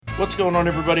What's going on,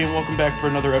 everybody, and welcome back for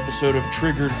another episode of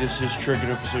Triggered. This is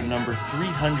Triggered episode number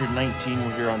 319.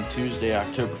 We're here on Tuesday,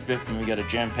 October 5th, and we got a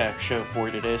jam-packed show for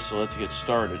you today, so let's get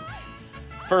started.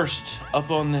 First,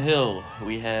 up on the hill,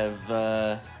 we have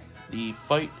the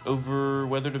fight over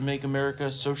whether to make America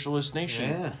a socialist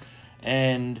nation. Yeah.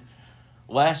 And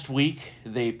last week,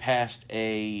 they passed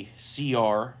a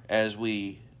CR, as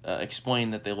we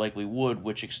explained that they likely would,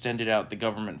 which extended out the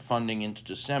government funding into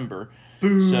December.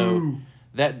 Boo! So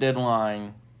that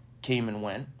deadline came and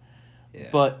went. Yeah.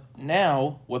 But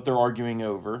now, what they're arguing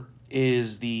over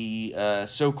is the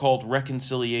so-called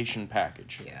reconciliation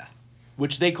package. Yeah.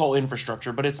 Which they call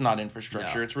infrastructure, but it's not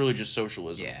infrastructure. No. It's really just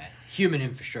socialism. Yeah. Human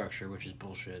infrastructure, which is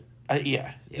bullshit.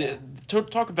 Yeah. Yeah.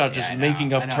 Talk about just Yeah,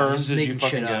 making up terms just as making you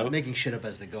fucking shit go. up, making shit up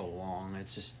as they go along.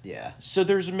 It's just, yeah. So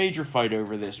there's a major fight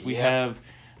over this. We Yeah. have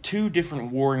two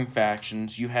different warring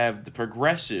factions. You have the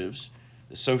progressives,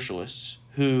 the socialists,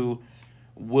 who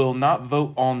will not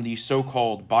vote on the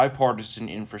so-called bipartisan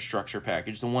infrastructure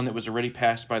package, the one that was already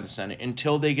passed by the Senate,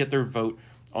 until they get their vote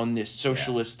on this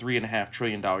socialist $3.5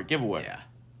 trillion giveaway. Yeah.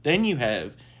 Then you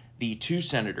have the two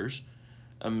senators,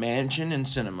 Manchin and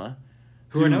Sinema,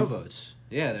 Who are no votes.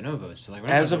 Yeah, they're no votes. So, like, we're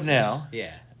not as gonna of vote for now, this.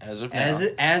 Yeah. as of now.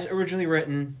 As originally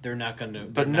written, they're not going to.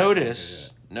 But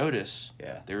notice,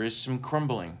 Yeah. there is some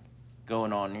crumbling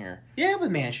going on here. Yeah,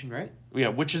 with Manchin, right? Yeah,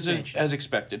 which is Manchin. as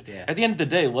expected. Yeah. At the end of the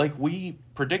day, like we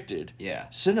predicted, Yeah.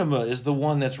 Sinema is the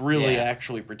one that's really Yeah.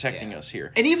 actually protecting Yeah. us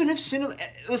here. And even if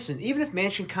even if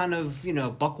Manchin kind of,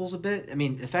 buckles a bit, I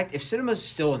mean, in fact, if Cinema's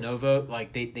still a no vote,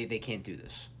 like, they can't do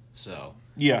this. So,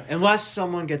 Yeah. unless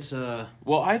someone gets Well,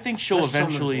 I think she'll unless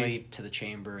someone's eventually late to the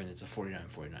chamber and it's a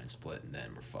 49-49 split, and then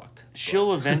we're fucked.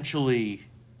 she'll eventually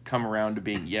come around to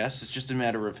being yes. It's just a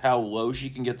matter of how low she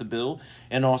can get the bill,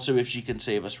 and also if she can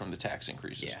save us from the tax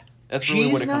increases. Yeah. That's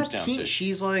really what it comes down keen. to.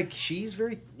 She's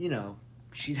very,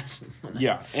 she doesn't wanna,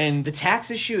 Yeah, and the tax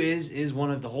issue is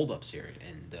one of the holdups here,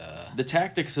 and the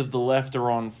tactics of the left are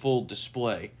on full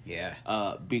display. yeah.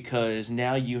 Because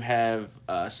now you have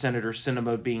Senator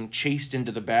Sinema being chased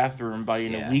into the bathroom by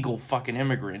an Yeah. illegal fucking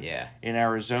immigrant Yeah. in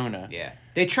Arizona. Yeah.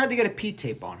 They tried to get a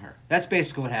P-tape on her. That's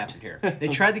basically what happened here. They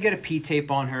tried to get a P-tape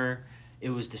on her. It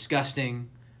was disgusting.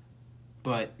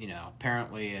 But,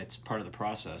 apparently it's part of the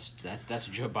process. That's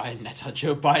what Joe Biden. That's how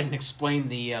Joe Biden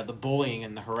explained the bullying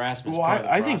and the harassment. Well, part of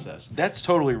the I process. think that's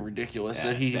totally ridiculous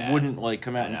Yeah, that it's he bad. wouldn't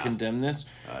come out and know. condemn this.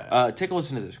 Take a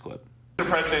listen to this clip. Mr.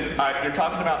 President, you're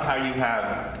talking about how you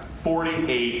have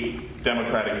 48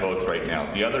 Democratic votes right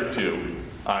now. The other two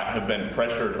have been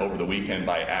pressured over the weekend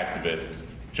by activists.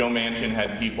 Joe Manchin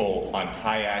had people on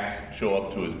kayaks show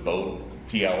up to his boat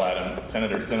to yell at him.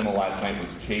 Senator Sinema last night was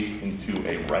chased into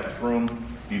a restroom.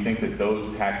 Do you think that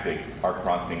those tactics are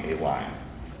crossing a line?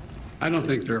 I don't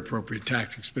think they're appropriate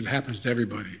tactics, but it happens to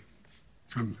everybody.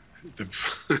 From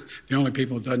the only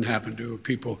people it doesn't happen to are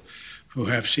people who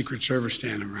have Secret Service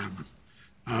standing around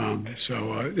them. It's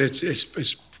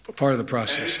part of the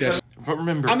process. Yes. But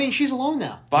remember, I mean, she's alone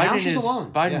now. Now she's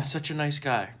alone. Biden's Yeah. such a nice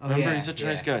guy. Oh, Remember, yeah, he's such a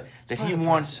nice yeah. guy that part he of the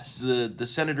wants process. the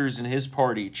senators in his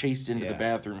party chased into the Yeah.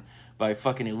 bathroom by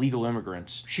fucking illegal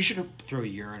immigrants. She should throw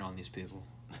urine on these people.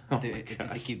 Oh If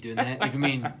they keep doing that. If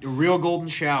a real golden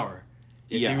shower.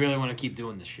 If Yeah. they really want to keep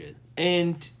doing this shit.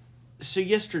 And so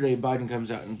yesterday, Biden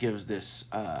comes out and gives this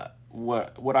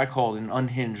what I call an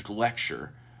unhinged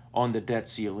lecture on the debt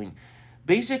ceiling,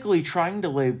 basically trying to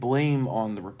lay blame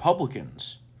on the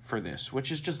Republicans for this,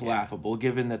 which is just laughable,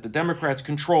 given that the Democrats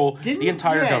control the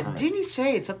entire government. Didn't he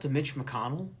say it's up to Mitch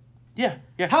McConnell? Yeah.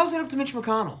 How is it up to Mitch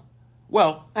McConnell?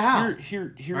 Well, How?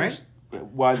 here's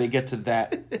why they get to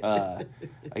that,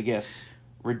 I guess,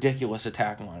 ridiculous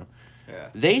attack on him. Yeah.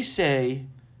 They say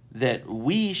that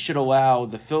we should allow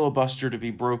the filibuster to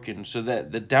be broken so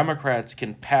that the Democrats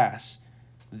can pass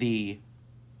the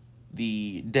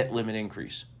debt limit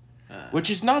increase, which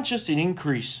is not just an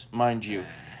increase, mind you.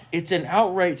 It's an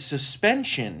outright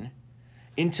suspension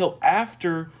until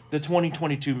after the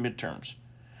 2022 midterms.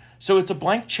 So it's a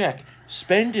blank check.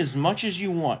 Spend as much as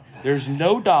you want. There's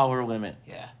no dollar limit.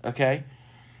 Yeah. Okay?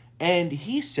 And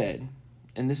he said,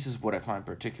 and this is what I find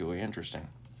particularly interesting,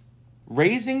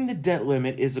 raising the debt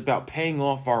limit is about paying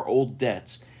off our old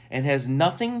debts and has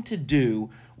nothing to do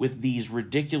with these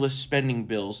ridiculous spending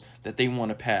bills that they want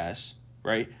to pass,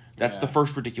 right? That's the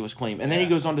first ridiculous claim. And then he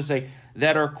goes on to say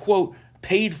that are, quote,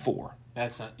 paid for.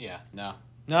 That's not,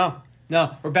 No.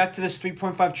 We're back to this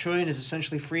 3.5 trillion is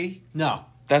essentially free? No.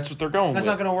 That's what they're going That's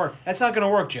with. not going to work. That's not going to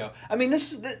work, Joe. I mean,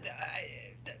 this is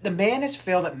the man has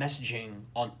failed at messaging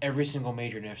on every single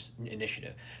major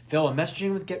initiative. Failed at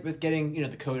messaging with getting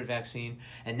the COVID vaccine,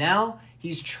 and now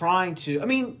he's trying to. I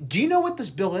mean, do you know what this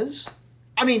bill is?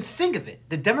 I mean, think of it.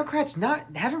 The Democrats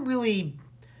haven't really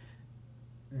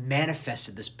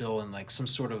manifested this bill in like some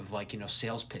sort of like,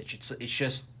 sales pitch. It's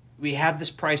just we have this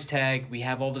price tag, we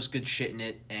have all this good shit in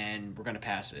it, and we're gonna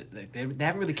pass it. Like, they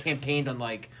haven't really campaigned on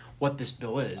like what this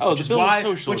bill is. Oh, which the is bill why, is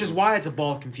socialism. Which is why it's a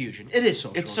ball of confusion. It is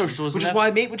socialism. It's socialism.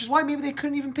 Which is why maybe they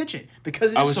couldn't even pitch it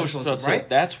because it is socialism, right?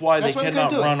 That's why they couldn't cannot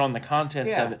do it. run on the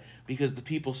contents of Yeah. it, because the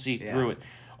people see through it.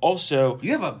 Also,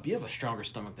 You have a stronger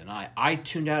stomach than I. I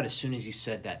tuned out as soon as he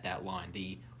said that line.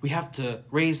 We have to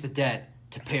raise the debt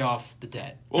to pay off the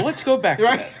debt. well, let's go back to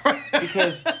Right. that,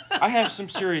 because I have some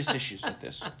serious issues with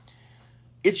this.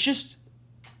 It's just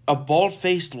a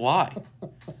bald-faced lie.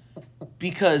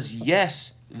 Because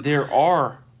yes, there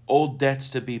are old debts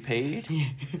to be paid,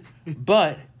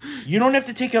 but you don't have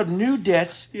to take out new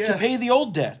debts to Yeah. pay the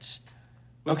old debts.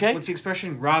 Okay? What's the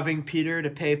expression? Robbing Peter to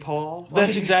pay Paul?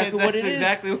 That's exactly what it is. That's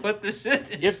exactly what this is.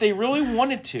 If they really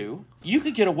wanted to, you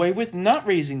could get away with not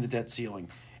raising the debt ceiling.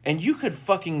 And you could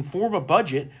fucking form a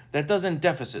budget that doesn't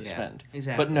deficit spend.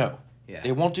 exactly. But no, Yeah.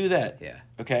 they won't do that. Yeah.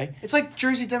 Okay? It's like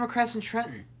Jersey Democrats in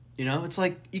Trenton. It's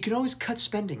like you can always cut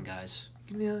spending, guys.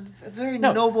 A very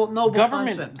noble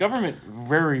concept. Government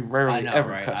very rarely I know, ever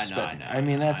right? cuts I know. spending. I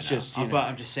mean, that's just, But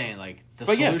I'm just saying, like, the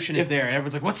But yeah, solution is if- there, and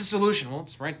everyone's like, "What's the solution?" Well,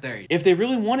 it's right there. if they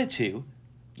really wanted to,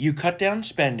 you cut down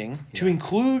spending to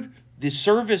include the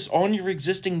service on your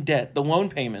existing debt, the loan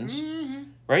payments,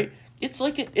 right? It's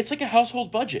like a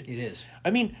household budget. It is.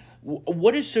 I mean,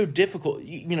 what is so difficult?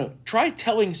 Try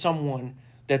telling someone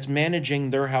that's managing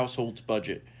their household's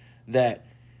budget that,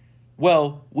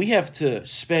 well, we have to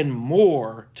spend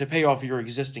more to pay off your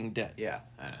existing debt. Yeah.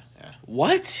 I know. Yeah.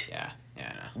 What? Yeah. I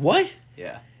know. What?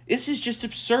 Yeah. This is just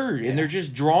absurd, and they're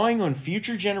just drawing on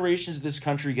future generations of this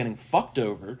country getting fucked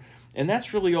over, and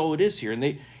that's really all it is here. And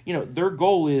they, their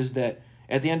goal is that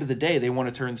at the end of the day, they want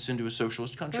to turn this into a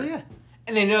socialist country. Oh yeah.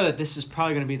 And they know that this is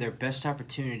probably going to be their best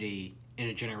opportunity in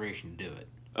a generation to do it.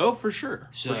 Oh, for sure.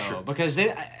 So, for sure. because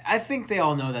I think they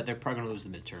all know that they're probably going to lose the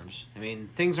midterms. I mean,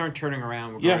 things aren't turning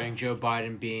around regarding Joe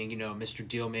Biden being, Mr.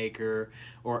 Dealmaker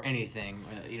or anything.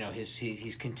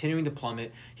 He's continuing to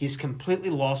plummet. He's completely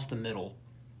lost the middle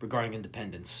regarding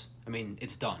independence. I mean,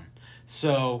 it's done.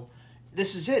 So,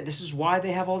 this is it. This is why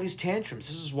they have all these tantrums.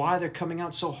 This is why they're coming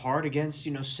out so hard against,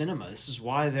 cinema. This is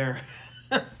why they're...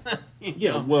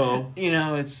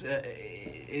 it's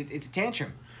a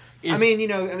tantrum.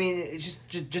 It's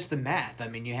just the math. I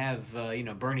mean, you have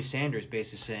Bernie Sanders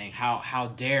basically saying how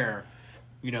dare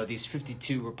these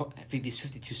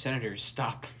 52 senators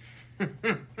stop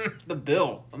the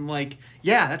bill. I'm like,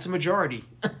 yeah, that's a majority.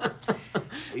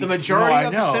 The majority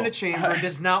of the Senate chamber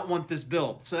does not want this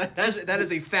bill. So that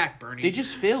is a fact, Bernie. They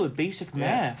just fail at basic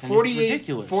math. And 48, it's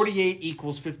ridiculous. 48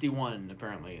 equals 51,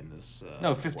 apparently, in this.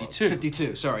 No, 52.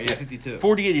 52, sorry, 52.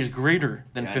 48 is greater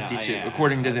than 52,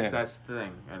 according to them. That's the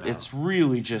thing. I know. It's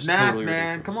really just math, totally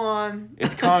man. ridiculous.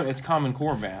 Come on. It's Common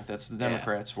Core math. That's the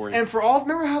Democrats for you. And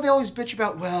remember how they always bitch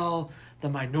about, the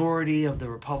minority of the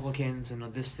Republicans and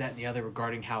this, that, and the other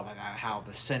regarding how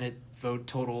the Senate vote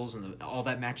totals and all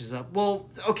that matches up. Well,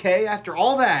 okay, after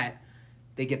all that,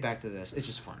 they get back to this. It's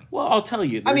just funny. Well, I'll tell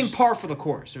you. Par for the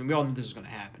course. I mean, we all knew this was going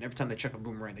to happen. Every time they chuck a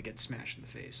boomerang, they get smashed in the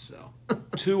face. So,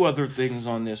 two other things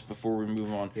on this before we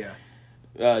move on.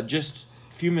 Yeah. Just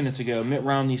a few minutes ago, Mitt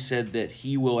Romney said that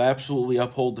he will absolutely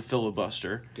uphold the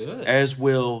filibuster. Good. As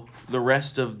will the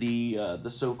rest of the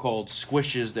so-called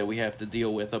squishes that we have to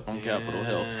deal with up on Capitol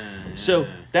Hill. So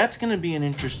that's going to be an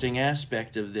interesting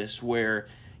aspect of this, where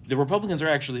the Republicans are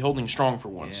actually holding strong for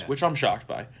once, which I'm shocked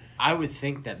by. I would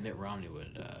think that Mitt Romney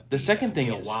would The second thing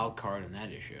be is a wild card in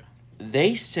that issue.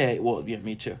 They say, well, yeah,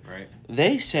 me too. Right.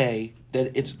 They say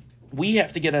that we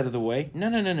have to get out of the way.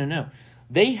 No.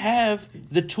 They have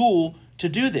the tool to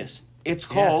do this. It's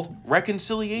called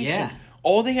reconciliation. Yeah.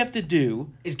 All they have to do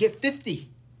is get 50.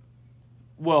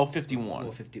 Well, 51.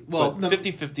 Well, 50. Well,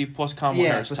 50-50 plus Kamala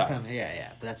Harris tie.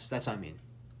 But that's what I mean.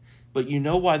 But you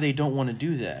know why they don't want to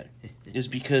do that? Is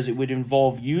because it would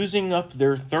involve using up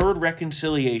their third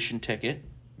reconciliation ticket,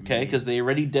 okay? Because they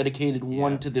already dedicated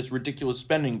one to this ridiculous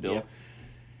spending bill. Yep.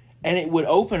 And it would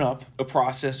open up a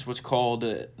process what's called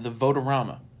the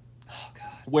vote-a-rama. Oh, God.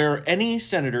 Where any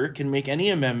senator can make any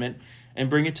amendment and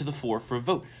bring it to the floor for a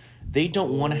vote. They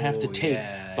don't want to have to take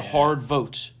the hard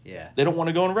votes. Yeah. They don't want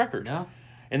to go on record. No.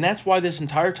 And that's why this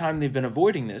entire time they've been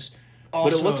avoiding this.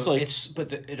 Also, but it looks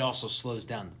like it also slows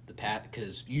down the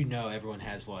because everyone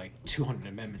has like 200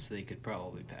 amendments they could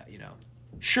probably pass.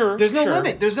 Sure. There's no sure,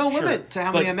 limit. There's no sure. limit to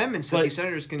how many amendments that these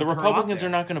senators can. The throw Republicans out there.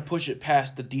 are not going to push it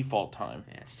past the default time.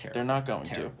 Yeah, it's terrible. They're not going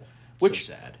terrible. to. Which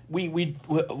so sad. we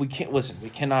can't listen. We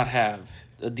cannot have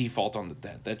a default on the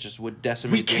debt. That just would We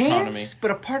decimate the economy. can't,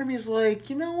 but a part of me is like,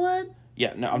 you know what?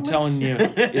 Yeah, no, I'm telling you,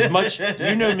 as much,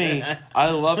 you know me, I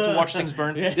love to watch things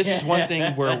burn. This is one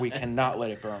thing where we cannot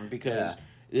let it burn because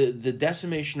the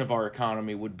decimation of our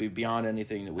economy would be beyond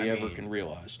anything that we ever can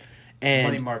realize. And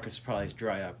Money markets probably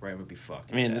dry up, right? Would be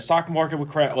fucked. I mean, the stock market would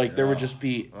crash. Like, there would just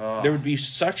be, there would be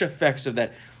such effects of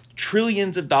that.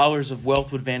 Trillions of dollars of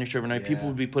wealth would vanish overnight. People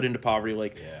would be put into poverty.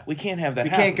 Like, we can't have that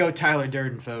happen. Can't go Tyler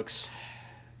Durden, folks.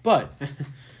 But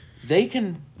they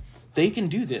can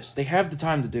do this. They have the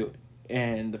time to do it.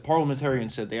 And the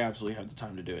parliamentarians said they absolutely have the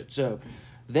time to do it. So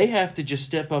they have to just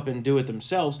step up and do it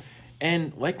themselves.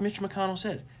 And like Mitch McConnell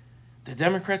said, the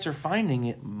Democrats are finding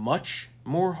it much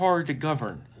more hard to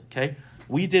govern. Okay?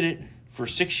 We did it for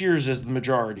 6 years as the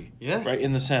majority. Yeah. Right?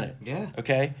 In the Senate. Yeah.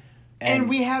 Okay? And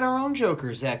we had our own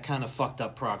jokers that kind of fucked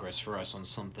up progress for us on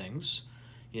some things.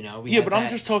 You know, we yeah, had but I'm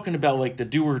just talking about like the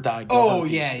do or die government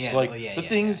pieces. Like the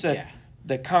things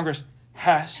that Congress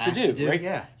has to do, right?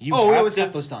 Yeah. You we have always to,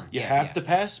 got those done. You have to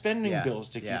pass spending bills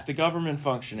to keep the government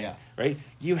functioning, right?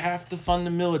 You have to fund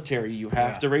the military. You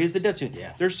have to raise the debt ceiling.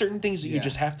 Yeah. There's certain things that you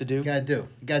just have to do. You gotta do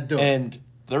it. And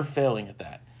they're failing at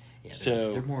that. Yeah,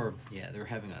 so they're more. Yeah, they're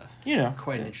having a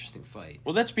quite an interesting fight.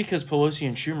 Well, that's because Pelosi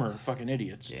and Schumer are fucking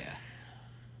idiots. Yeah.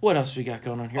 What else we got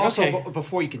going on here? Also,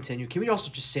 before you continue, can we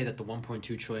also just say that the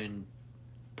 $1.2 trillion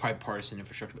bipartisan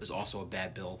infrastructure is also a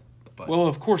bad bill? But well,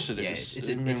 of course it is. It's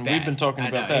bad. We've been talking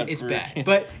about that. It's bad.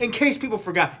 But in case people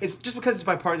forgot, it's just because it's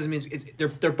bipartisan means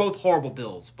they're both horrible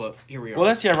bills. But here we are. Well,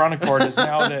 that's the ironic part is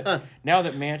now that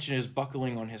Manchin is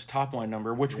buckling on his top line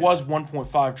number, which was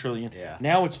 1.5 trillion. Yeah.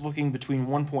 Now it's looking between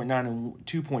 1.9 and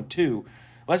 2.2.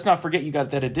 Let's not forget you got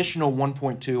that additional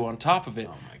 1.2 on top of it.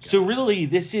 Oh my God. So really,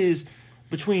 this is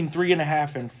between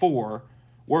 3.5 and 4,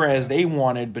 whereas they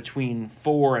wanted between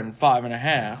 4 and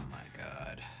 5.5. Oh my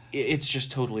God. It's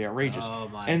just totally outrageous. Oh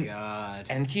my God.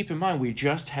 And keep in mind, we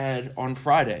just had on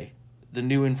Friday the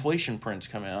new inflation prints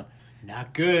come out.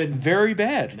 Not good. Very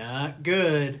bad. Not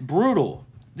good. Brutal.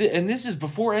 And this is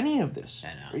before any of this.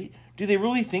 I know. Right? Do they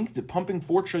really think that pumping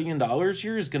 $4 trillion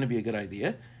here is going to be a good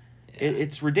idea? Yeah.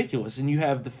 It's ridiculous. And you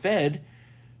have the Fed,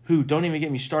 who don't even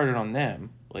get me started on them.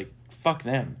 Like, fuck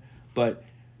them. But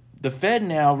the Fed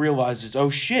now realizes, oh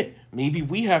shit, maybe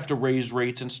we have to raise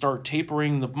rates and start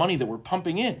tapering the money that we're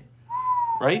pumping in.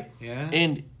 Right? Yeah.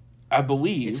 And I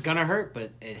believe... It's going to hurt,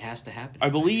 but it has to happen. I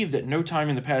believe that no time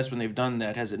in the past when they've done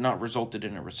that has it not resulted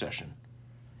in a recession.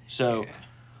 So,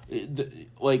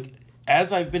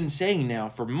 as I've been saying now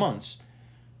for months,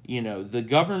 the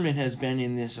government has been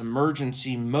in this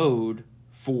emergency mode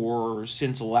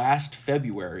since last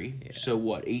February. Yeah.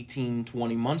 So 18,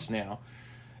 20 months now.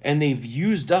 And they've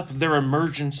used up their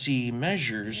emergency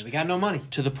measures. Yeah, we got no money.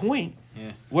 To the point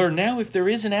where now if there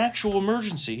is an actual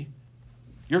emergency,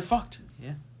 you're fucked.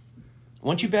 Yeah.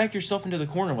 Once you back yourself into the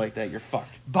corner like that, you're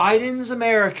fucked. Biden's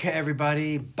America,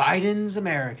 everybody. Biden's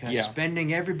America. Yeah.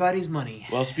 Spending everybody's money.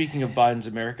 Well, speaking of Biden's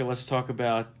America, let's talk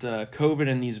about COVID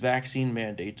and these vaccine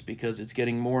mandates because it's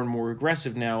getting more and more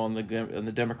aggressive now on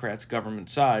the Democrats'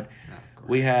 government side. Oh,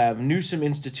 we have Newsom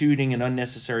instituting an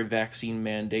unnecessary vaccine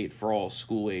mandate for all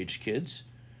school-age kids.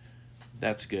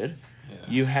 That's good. Yeah.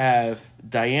 You have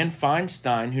Dianne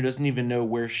Feinstein, who doesn't even know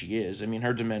where she is. I mean,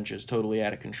 her dementia is totally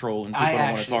out of control, and people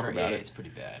don't want to talk about it. It's pretty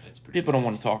bad. People don't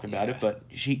want to talk about it, but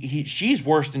she's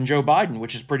worse than Joe Biden,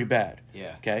 which is pretty bad.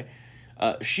 Yeah. Okay?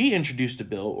 She introduced a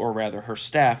bill, or rather her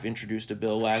staff introduced a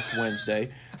bill last Wednesday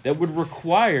that would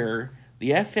require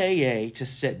the FAA to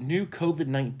set new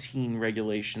COVID-19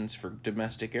 regulations for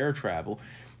domestic air travel.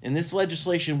 And this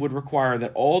legislation would require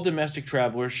that all domestic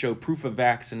travelers show proof of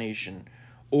vaccination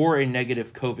or a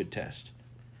negative COVID test.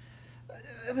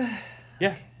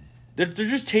 Yeah. They're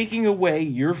just taking away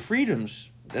your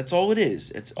freedoms. That's all it is.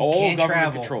 It's all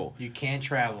government control. You can't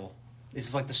travel. This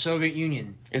is like the Soviet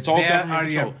Union. It's all government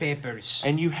control. Your papers.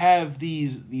 And you have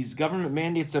these government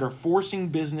mandates that are forcing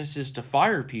businesses to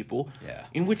fire people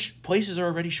in which places are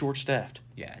already short-staffed.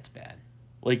 Yeah, it's bad.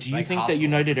 Like, do you think that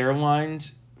United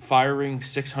Airlines firing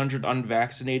 600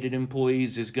 unvaccinated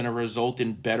employees is going to result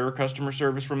in better customer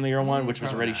service from the airline, which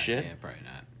was already shit? Yeah, probably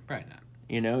not. Probably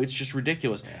not. It's just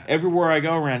ridiculous. Yeah. Everywhere I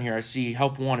go around here, I see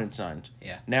help wanted signs.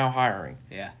 Yeah. Now hiring.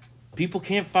 Yeah. People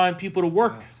can't find people to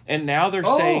work. Oh. And now they're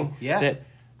saying that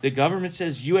the government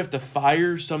says you have to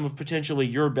fire some of potentially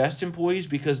your best employees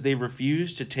because they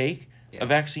refuse to take a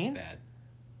vaccine.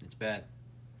 It's bad.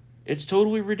 It's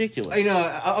totally ridiculous.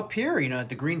 Up here, at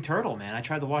the Green Turtle, man, I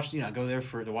tried to watch, go there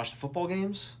to watch the football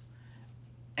games.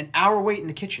 An hour wait in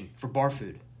the kitchen for bar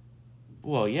food.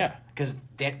 Well, yeah. Because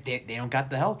they don't got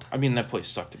the help. I mean, that place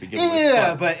sucked to begin with.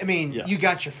 Yeah, but I mean, yeah. you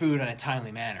got your food in a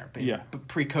timely manner. But, Yeah. but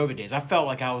pre-COVID days, I felt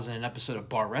like I was in an episode of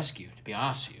Bar Rescue, to be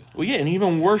honest with you. Well, yeah, and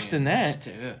even worse than that,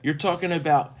 yeah. you're talking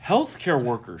about healthcare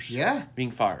workers Yeah.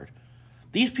 being fired.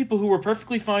 These people who were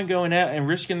perfectly fine going out and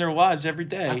risking their lives every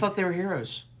day. I thought they were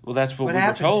heroes. Well, that's what we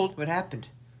happened? were told. What happened?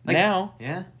 Now,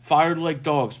 yeah, fired like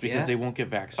dogs because Yeah. they won't get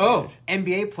vaccinated. Oh,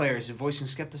 NBA players are voicing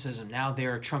skepticism. Now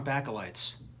they're Trump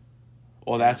acolytes.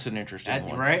 Well, that's an interesting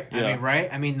one. Right? Yeah. I mean, right?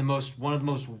 I mean, one of the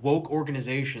most woke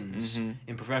organizations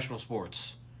in professional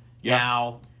sports.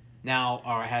 Yeah. Now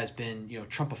has been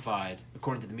Trumpified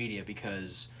according to the media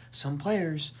because some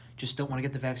players just don't want to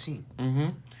get the vaccine.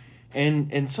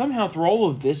 And somehow through all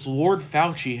of this, Lord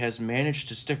Fauci has managed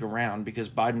to stick around because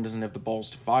Biden doesn't have the balls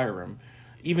to fire him,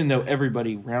 even though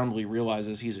everybody roundly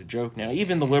realizes he's a joke now.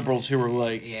 Even the liberals who were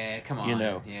like, Yeah, come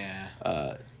on.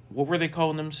 what were they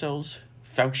calling themselves?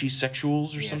 Fauci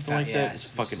sexuals or something like that?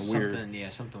 It's fucking weird. Yeah,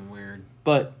 something weird.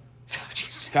 But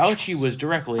Fauci was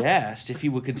directly asked if he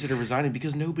would consider resigning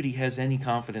because nobody has any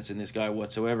confidence in this guy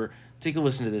whatsoever. Take a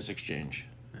listen to this exchange.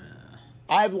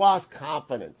 I've lost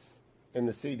confidence in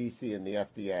the CDC and the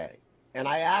FDA. And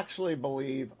I actually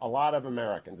believe a lot of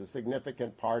Americans, a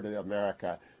significant part of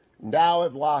America, now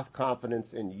have lost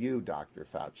confidence in you, Dr.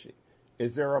 Fauci.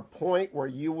 Is there a point where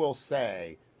you will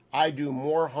say, I do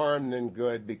more harm than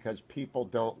good because people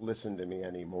don't listen to me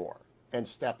anymore, and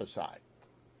step aside?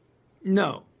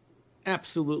 No.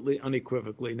 Absolutely,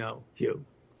 unequivocally no, Hugh.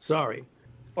 Sorry.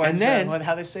 And then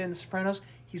how they say in The Sopranos,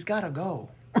 he's got to go.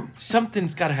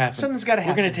 Something's got to happen. Something's gotta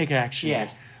happen. We're going to take action. Yeah.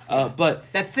 But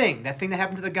That thing that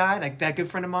happened to the guy, like that good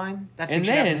friend of mine, that thing and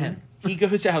should happen to then him. he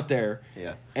goes out there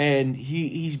Yeah. and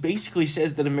he basically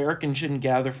says that Americans shouldn't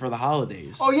gather for the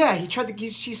holidays. Oh yeah,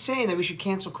 she's saying that we should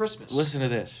cancel Christmas. Listen to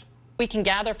this. We can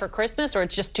gather for Christmas, or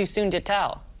it's just too soon to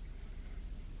tell?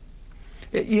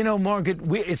 You know, Margaret,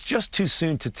 it's just too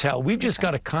soon to tell. We've just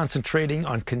got to concentrating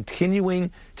on continuing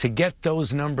to get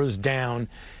those numbers down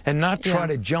and not try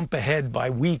to jump ahead by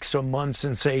weeks or months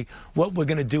and say what we're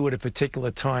going to do at a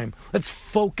particular time. Let's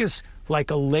focus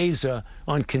like a laser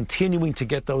on continuing to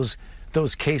get those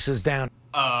cases down.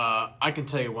 I can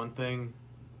tell you one thing.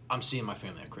 I'm seeing my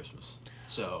family at Christmas.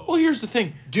 So Well, here's the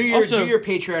thing. do your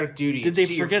patriotic duty and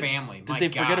see your family. Did they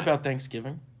forget about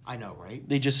Thanksgiving? I know, right?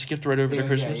 They just skipped right over to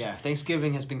Christmas? Yeah.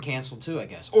 Thanksgiving has been canceled too, I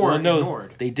guess. Or no,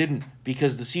 ignored. they didn't,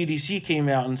 because the CDC came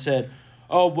out and said,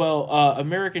 oh, well,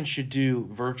 Americans should do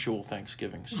virtual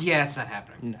Thanksgivings. Yeah, it's not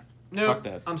happening. No, fuck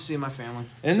that. I'm seeing my family.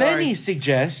 And then he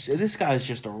suggests, this guy's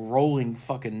just a rolling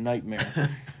fucking nightmare.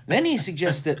 Then he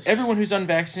suggests that everyone who's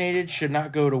unvaccinated should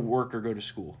not go to work or go to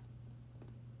school.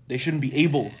 They shouldn't be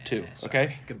able to,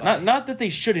 okay? Goodbye. Not that they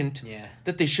shouldn't,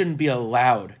 that they shouldn't be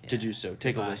allowed to do so.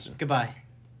 Take a listen. Goodbye.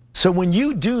 So when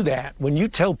you do that, when you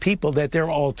tell people that there are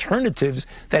alternatives,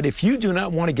 that if you do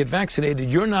not want to get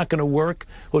vaccinated, you're not going to work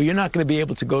or you're not going to be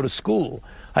able to go to school,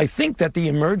 I think that the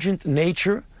emergent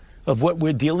nature of what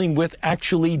we're dealing with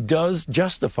actually does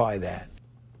justify that.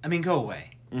 I mean, go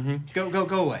away. Mm-hmm.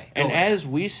 Go away. And as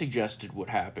we suggested would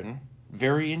happen,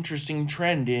 very interesting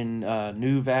trend in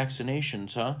new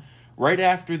vaccinations, huh? Right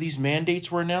after these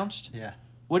mandates were announced,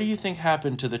 what do you think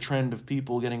happened to the trend of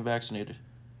people getting vaccinated?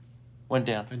 Went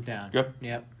down.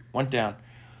 Yep. Went down.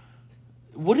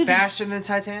 What are faster than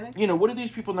Titanic? You know, what do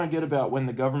these people not get about when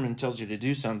the government tells you to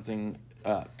do something?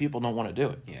 People don't want to do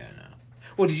it. Yeah, no.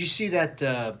 Well, did you see that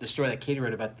the story that Katie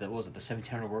read about the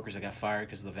 1,700 workers that got fired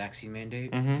because of the vaccine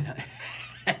mandate? Mm-hmm.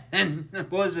 And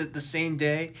was it the same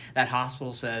day that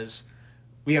hospital says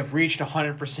we have reached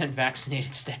 100%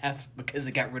 vaccinated staff because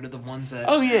they got rid of the ones that?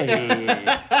 Oh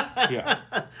yeah.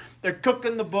 They're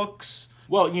cooking the books.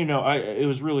 Well, you know, it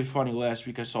was really funny last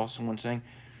week. I saw someone saying,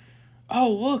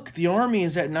 "Oh, look, the Army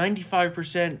is at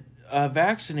 95%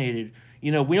 vaccinated.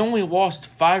 You know, we only lost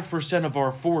 5% of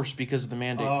our force because of the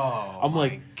mandate." Oh, I'm my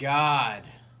like, God.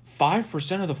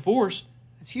 5% of the force?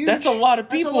 That's huge. That's a lot of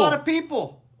people. That's a lot of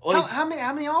people. Like, how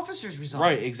many officers resigned?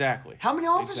 Right, exactly. How many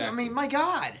officers? Exactly. I mean, my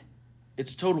God.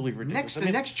 It's totally ridiculous.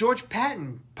 The next George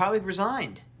Patton probably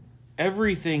resigned.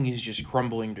 Everything is just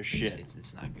crumbling to shit.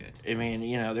 It's not good. I mean,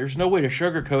 you know, there's no way to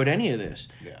sugarcoat any of this.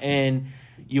 Yeah. And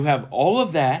you have all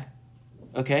of that,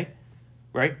 okay?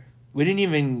 Right? We didn't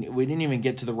even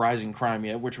get to the rising crime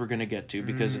yet, which we're going to get to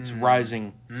because it's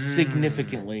rising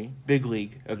significantly, big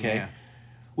league, okay? Yeah.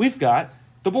 We've got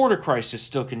the border crisis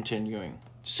still continuing.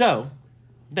 So,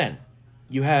 then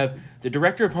you have the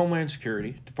Director of Homeland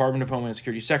Security, Department of Homeland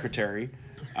Security Secretary,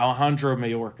 Alejandro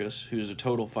Mayorkas, who's a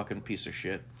total fucking piece of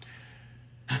shit.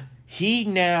 He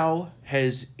now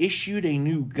has issued a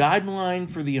new guideline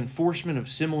for the enforcement of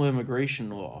civil immigration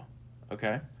law,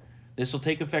 okay? This will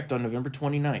take effect on November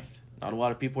 29th. Not a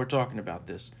lot of people are talking about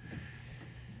this.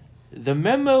 The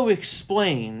memo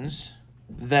explains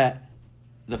that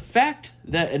the fact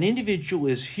that an individual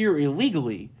is here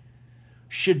illegally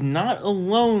should not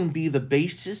alone be the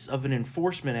basis of an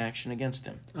enforcement action against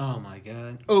him. Oh my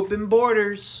God. Open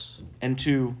borders. And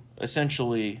to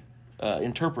essentially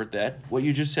interpret that, what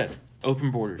you just said,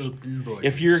 open borders. Open borders.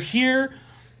 If you're here,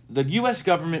 the U.S.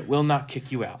 government will not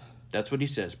kick you out. That's what he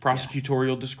says,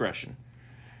 prosecutorial discretion.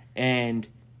 And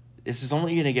this is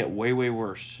only going to get way, way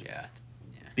worse. Yeah.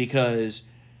 Because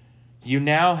you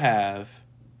now have,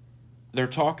 they're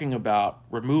talking about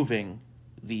removing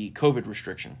the COVID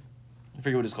restriction. I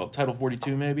forget what it's called, Title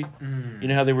 42 maybe? You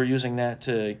know how they were using that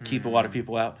to keep a lot of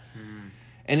people out?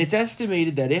 And it's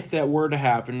estimated that if that were to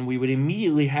happen, we would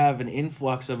immediately have an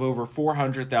influx of over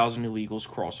 400,000 illegals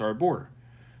cross our border.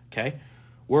 Okay?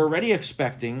 We're already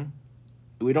expecting,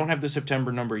 we don't have the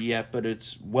September number yet, but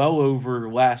it's well over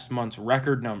last month's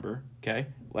record number, okay?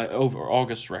 Over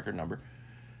August's record number.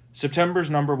 September's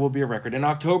number will be a record, and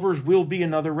October's will be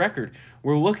another record.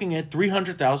 We're looking at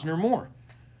 300,000 or more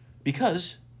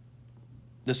because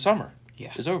the summer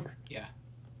is over. Yeah.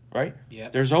 Right?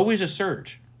 Yep. There's always a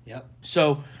surge. Yep.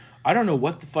 So I don't know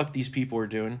what the fuck these people are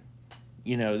doing.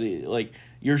 You know, like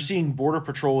you're seeing Border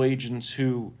Patrol agents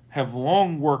who have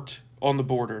long worked on the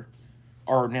border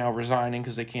are now resigning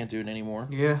because they can't do it anymore.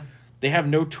 Yeah. They have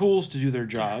no tools to do their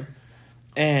job.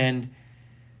 And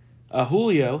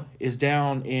Julio is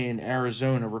down in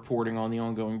Arizona reporting on the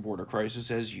ongoing border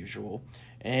crisis as usual.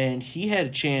 And he had a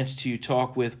chance to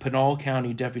talk with Pinal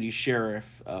County Deputy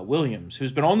Sheriff Williams,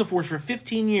 who's been on the force for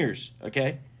 15 years,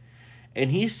 okay?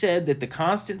 And he said that the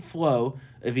constant flow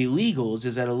of illegals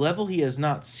is at a level he has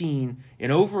not seen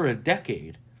in over a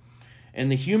decade.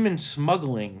 And the human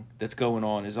smuggling that's going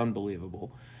on is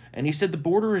unbelievable. And he said the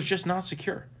border is just not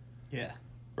secure. Yeah.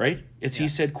 Right? He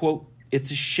said, quote,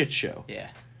 it's a shit show. Yeah.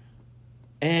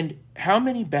 And how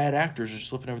many bad actors are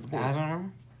slipping over the border? I don't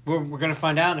know. We're going to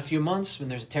find out in a few months when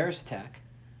there's a terrorist attack.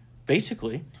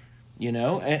 Basically, you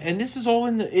know, and this is all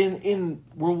in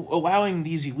we're allowing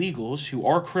these illegals who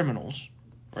are criminals,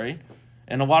 right?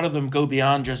 And a lot of them go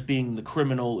beyond just being the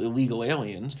criminal illegal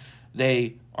aliens.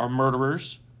 They are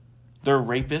murderers, they're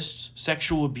rapists,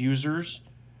 sexual abusers,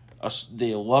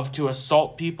 they love to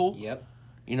assault people. Yep.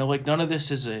 You know, like none of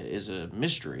this is a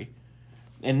mystery.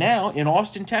 And now in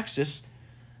Austin, Texas,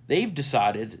 they've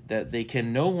decided that they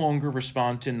can no longer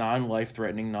respond to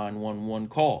non-life-threatening 911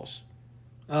 calls.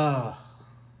 Oh.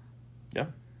 Yeah.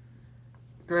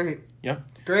 Great. Yeah.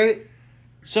 Great.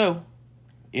 So,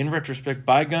 in retrospect,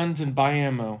 buy guns and buy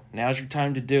ammo. Now's your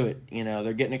time to do it. You know,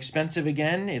 they're getting expensive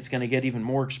again. It's going to get even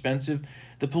more expensive.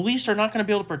 The police are not going to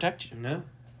be able to protect you. No.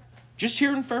 Just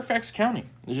here in Fairfax County,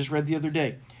 I just read the other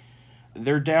day,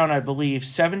 they're down, I believe,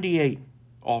 78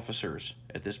 officers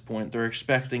at this point. They're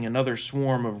expecting another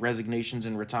swarm of resignations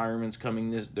and retirements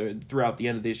coming throughout the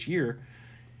end of this year.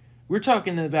 We're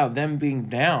talking about them being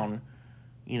down,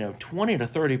 20 to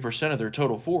 30% of their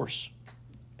total force.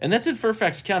 And that's in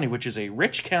Fairfax County, which is a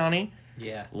rich county,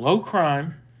 low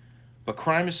crime, but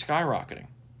crime is skyrocketing.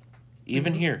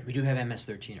 Even here. We do have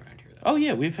MS-13 around here, though. Oh,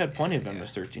 yeah, we've had plenty of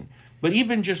MS-13. But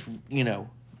even just,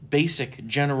 basic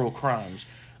general crimes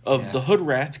of the hood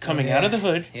rats coming out of the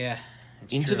hood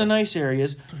into the nice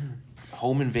areas,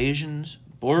 home invasions,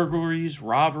 burglaries,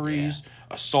 robberies,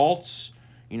 assaults,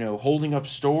 holding up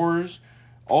stores,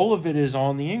 all of it is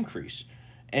on the increase.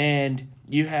 And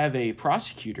you have a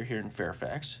prosecutor here in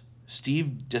Fairfax,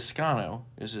 Steve Descano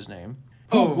is his name,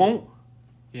 who won't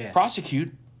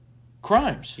prosecute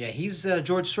crimes. Yeah, he's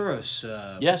George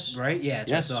Soros. Yes. Right? Yeah,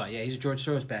 that's what I thought. Yeah, he's a George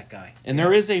Soros back guy. And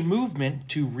there is a movement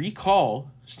to recall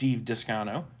Steve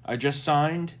Descano. I just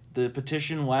signed the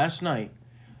petition last night.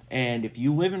 And if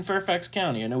you live in Fairfax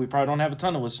County, I know we probably don't have a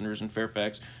ton of listeners in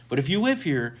Fairfax, but if you live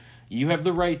here, you have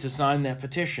the right to sign that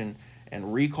petition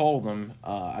and recall them.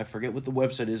 I forget what the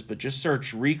website is, but just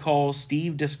search Recall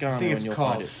Steve Descano and you'll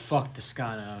find it.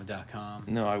 fuckdescano.com.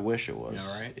 No, I wish it was.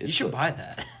 No, right? You should buy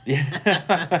that.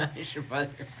 Yeah. You should buy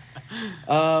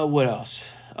that. What else?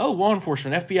 Oh, law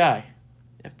enforcement, FBI.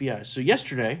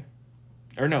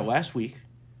 So last week,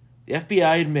 the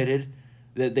FBI admitted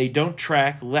that they don't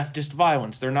track leftist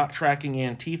violence. They're not tracking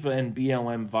Antifa and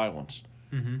BLM violence.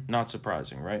 Mm-hmm. Not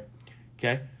surprising, right?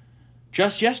 Okay.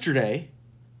 Just yesterday,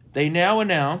 they now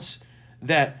announce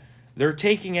that they're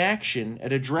taking action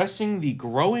at addressing the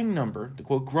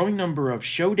quote, growing number of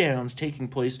showdowns taking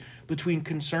place between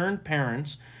concerned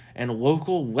parents and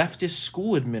local leftist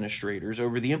school administrators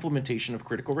over the implementation of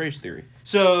critical race theory.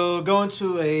 So going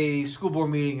to a school board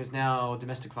meeting is now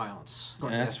domestic violence.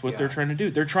 And that's what they're trying to do.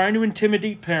 They're trying to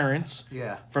intimidate parents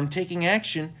from taking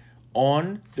action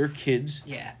on their kids'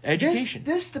 education.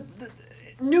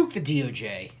 Nuke the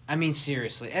DOJ. I mean,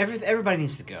 seriously, everybody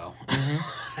needs to go.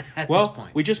 At Well, this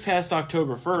point. we just passed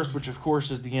October 1st, which of course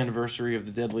is the anniversary of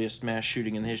the deadliest mass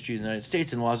shooting in the history of the United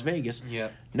States in Las Vegas.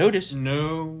 Yep. Notice,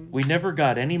 No. we never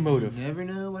got any motive. Never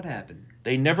know what happened.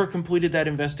 They never completed that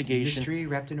investigation. Mystery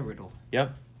wrapped in a riddle.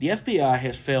 Yep. The FBI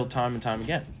has failed time and time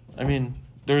again. I mean,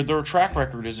 their track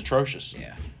record is atrocious.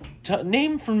 Yeah.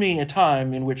 Name for me a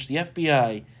time in which the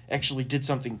FBI actually did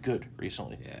something good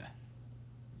recently. Yeah.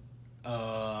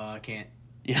 I can't.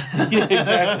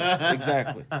 Yeah,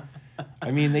 exactly.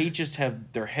 I mean, they just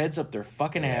have their heads up their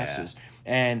fucking asses.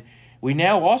 And we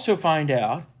now also find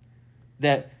out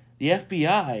that the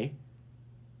FBI,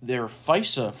 their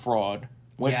FISA fraud,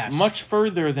 went much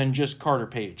further than just Carter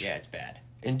Page. Yeah, it's bad.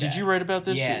 And did you write about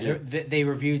this? Yeah, they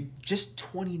reviewed just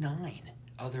 29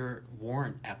 other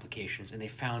warrant applications, and they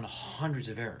found hundreds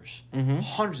of errors.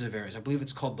 Hundreds of errors. I believe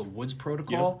it's called the Woods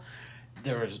Protocol. Yep.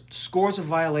 There was scores of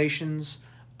violations.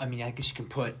 I mean, I guess you can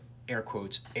put air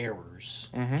quotes errors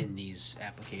in these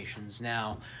applications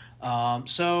now.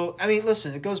 So I mean,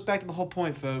 listen, it goes back to the whole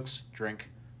point, folks. Drink.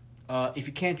 If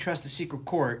you can't trust the secret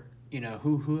court, you know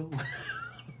who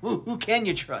can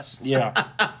you trust? Yeah.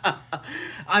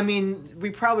 I mean,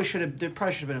 there probably should have been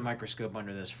a microscope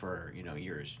under this for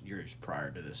years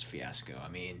prior to this fiasco. I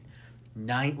mean,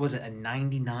 was it a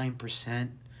 99%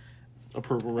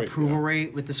 approval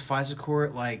rate with this FISA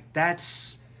court? Like,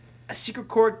 that's a secret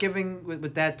court giving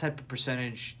with that type of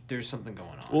percentage. There's something going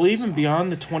on. Well, even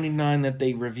beyond the 29 that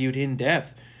they reviewed in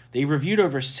depth, they reviewed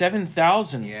over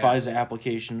 7,000 FISA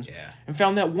applications and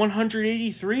found that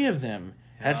 183 of them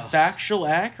had factual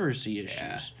accuracy issues.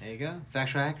 Yeah, there you go.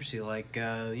 Factual accuracy, like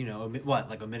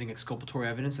omitting exculpatory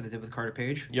evidence that they did with Carter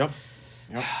Page. Yep.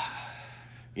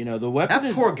 The weapon.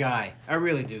 That poor guy. I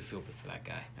really do feel bad for that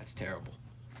guy. That's terrible.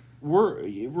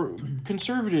 We're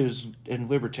conservatives and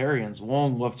libertarians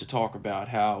long love to talk about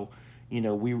how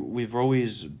we've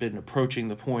always been approaching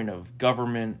the point of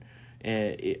government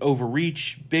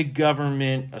overreach, big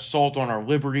government, assault on our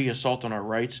liberty, assault on our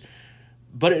rights,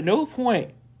 but at no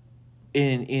point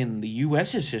in the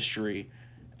U.S.'s history,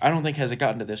 I don't think has it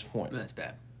gotten to this point. That's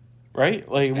bad. Right?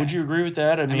 Like, would you agree with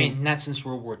that? I mean, not since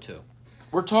World War II.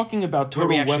 We're talking about total.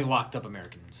 Where we actually locked up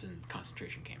Americans in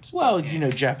concentration camps. Well,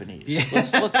 Japanese. Yeah.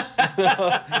 Let's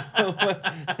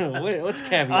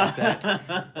caveat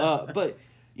that. But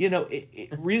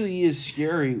it really is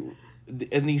scary,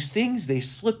 and these things, they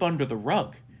slip under the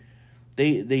rug.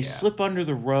 They slip under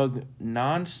the rug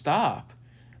nonstop.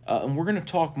 And we're going to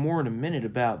talk more in a minute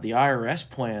about the IRS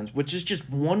plans, which is just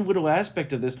one little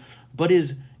aspect of this, but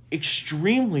is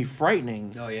extremely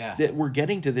frightening. Oh, yeah. That we're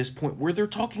getting to this point where they're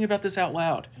talking about this out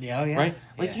loud. Yeah, oh, yeah. Right?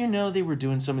 Like, they were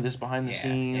doing some of this behind the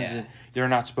scenes, and they're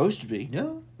not supposed to be.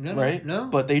 No. Right? No.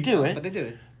 But they do it. But they do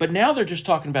it. But now they're just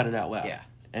talking about it out loud. Yeah.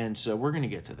 And so we're going to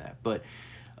get to that. But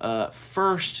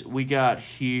first, we got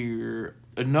here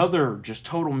another just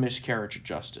total miscarriage of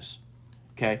justice.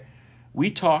 Okay? We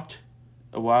talked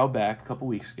a while back, a couple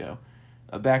weeks ago,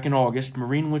 back in August,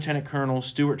 Marine Lieutenant Colonel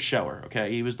Stuart Scheller, okay?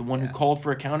 He was the one who called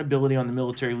for accountability on the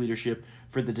military leadership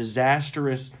for the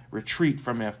disastrous retreat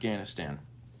from Afghanistan,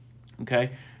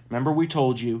 okay? Remember we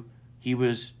told you he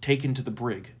was taken to the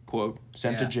brig, quote,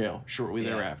 sent to jail shortly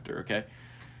thereafter, okay?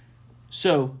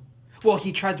 So... Well,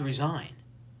 he tried to resign.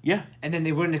 Yeah. And then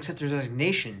they wouldn't accept his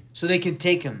resignation, so they can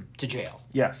take him to jail.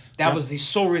 Yes. That was the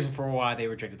sole reason for why they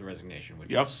rejected the resignation,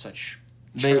 which is such...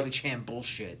 Charlie Chan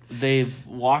bullshit. They've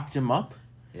locked him up.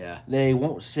 Yeah. They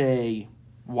won't say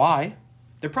why.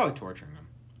 They're probably torturing him.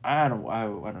 I don't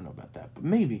know about that, but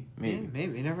maybe. Yeah,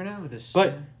 maybe. You never know with this.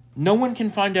 But no one can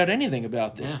find out anything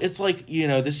about this. Yeah. It's like,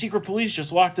 the secret police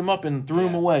just locked him up and threw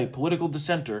him away. Political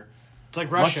dissenter. It's like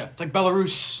Russia. It's like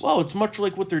Belarus. Well, it's much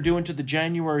like what they're doing to the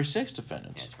January 6th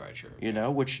defendants. Yeah, that's probably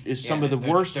true. Which is some of the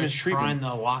worst mistreatment. They're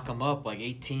trying to lock them up like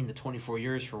 18 to 24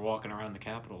 years for walking around the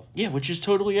Capitol. Yeah, which is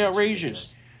totally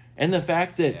outrageous. And the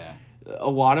fact that a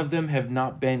lot of them have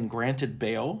not been granted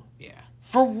bail. Yeah.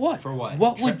 For what? For what?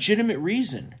 What legitimate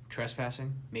reason?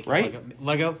 Trespassing. Making right?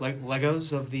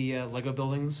 Legos of the Lego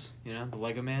buildings. The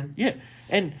Lego man. Yeah.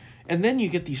 And then you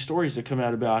get these stories that come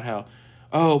out about how,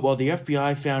 the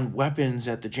FBI found weapons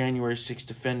at the January 6th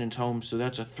defendants' home, so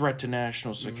that's a threat to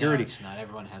national security. No, it's not.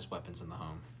 Everyone has weapons in the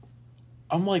home.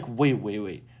 I'm like,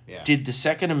 wait. Yeah. Did the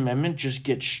Second Amendment just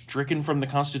get stricken from the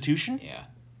Constitution? Yeah.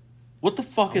 What the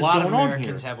fuck is A lot going of on here?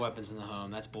 Americans have weapons in the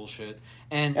home. That's bullshit.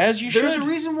 And As you there's should. a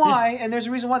reason why, and there's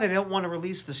a reason why they don't want to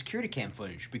release the security cam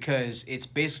footage, because it's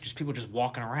basically just people just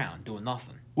walking around doing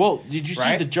nothing. Well, did you see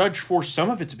Right? the judge forced some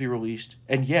of it to be released?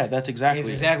 And yeah, that's exactly It's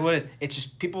it. exactly what it is. It's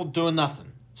just people doing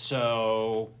nothing.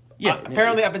 So Yeah,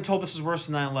 apparently it's- I've been told this is worse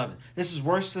than 9/11. This is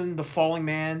worse than the falling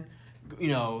man. You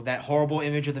know, that horrible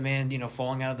image of the man,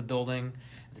 falling out of the building,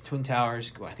 the Twin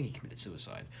Towers. Well, I think he committed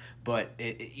suicide. But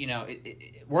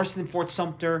worse than Fort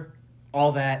Sumter,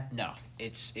 all that. No,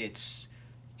 it's.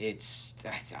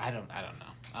 I don't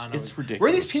know. It's ridiculous.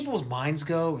 Where these people's minds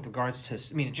go with regards to.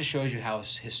 I mean, it just shows you how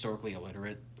historically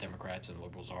illiterate Democrats and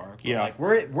liberals are. But Yeah. Like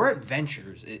where it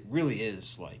ventures, it really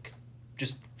is like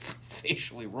just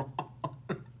facially wrong.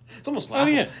 It's almost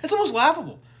laughable. yeah. It's almost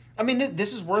laughable. I mean,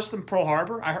 this is worse than Pearl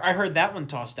Harbor. I heard that one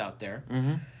tossed out there.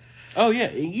 Oh yeah,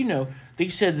 they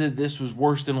said that this was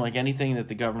worse than like anything that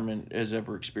the government has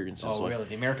ever experienced. It's Oh, like, really?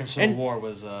 The American Civil and- War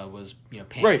was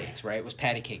pancakes, right? It was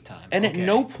patty cake time. And Okay. at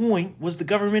no point was the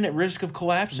government at risk of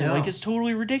collapsing. No. Like, it's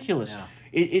totally ridiculous. No.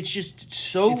 It's just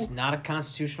so... It's not a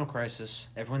constitutional crisis.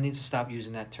 Everyone needs to stop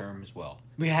using that term as well.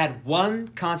 We had one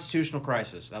constitutional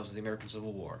crisis. That was the American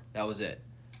Civil War. That was it.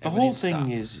 The Everyone whole needs to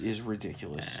thing stop. is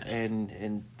ridiculous.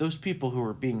 And those people who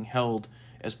are being held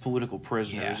as political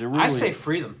prisoners, Yeah. it really... I say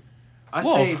free them. I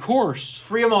well, say of course.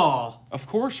 free them all. Of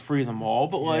course, free them all.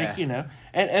 But, like, Yeah.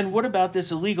 And what about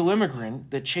this illegal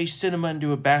immigrant that chased Cinema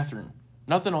into a bathroom?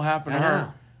 Nothing will happen to I her.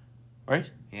 know. Right?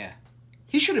 Yeah.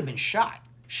 He should have been shot.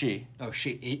 She. Oh,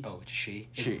 she. Oh, it's she.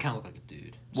 She. It kind of looked like a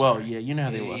dude. Well, Sorry. yeah, you know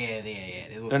how they look. Yeah.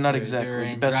 They look, They're not exactly they're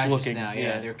the best androgynous looking, now.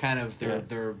 yeah. They're kind of Yeah.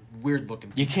 they're weird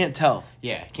looking. You can't tell.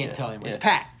 Yeah, can't tell anymore. yeah. It's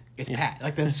Pat. It's Pat.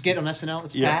 Like the skit on SNL.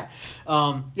 It's Yeah.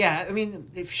 Pat. Yeah. I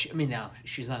mean, now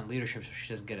she's not in leadership, so she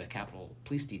doesn't get a Capitol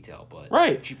Police detail. But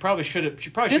Right. she probably should have.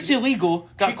 She probably This should. illegal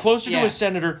got she- closer to yeah. a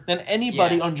senator than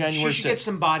anybody Yeah. on January She should get 6th.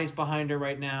 some bodies behind her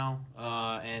right now,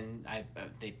 and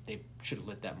they should have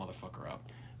lit that motherfucker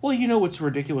up. Well, you know what's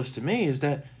ridiculous to me is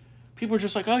that people are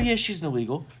just like, oh, yeah, she's an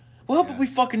illegal. Well, how about we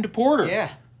fucking deport her?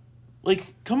 Yeah.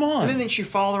 Like, come on. And then she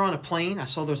followed her on a plane. I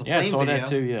saw there was a Yeah, I plane saw video. that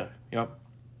too, yeah. Yep.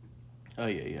 Oh,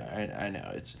 yeah, I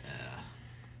know. It's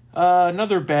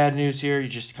another bad news here.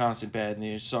 Just constant bad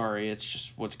news. Sorry, it's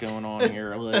just what's going on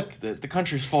here. Like, the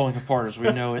country's falling apart as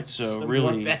we know it, so Some more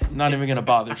really bad not even going to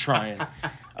bother trying.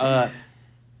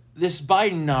 This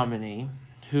Biden nominee,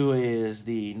 who is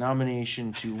the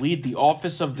nomination to lead the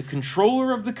office of the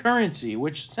controller of the currency,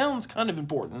 which sounds kind of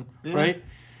important, right?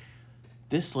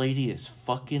 This lady is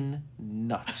fucking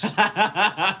nuts.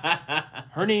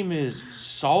 Her name is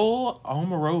Saul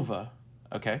Omarova,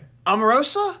 okay?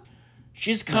 Omarosa?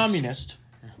 She's a communist.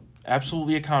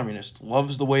 Absolutely a communist.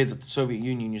 Loves the way that the Soviet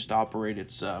Union used to operate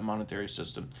its monetary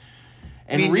system.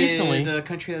 And recently... the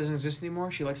country that doesn't exist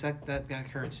anymore, she likes that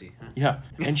currency. Huh? Yeah,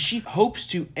 and she hopes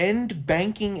to end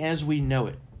banking as we know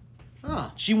it. Huh.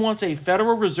 She wants a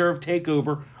Federal Reserve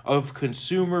takeover of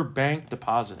consumer bank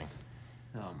depositing.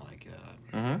 Oh my god.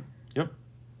 Mm-hmm. Yep.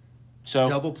 So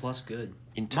Double plus good.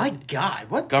 In My god,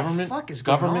 what government, the fuck is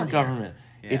going on here? government.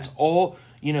 Yeah. It's all,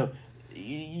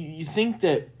 you think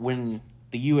that when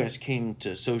the U.S. came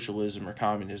to socialism or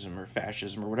communism or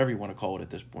fascism or whatever you want to call it at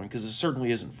this point, because it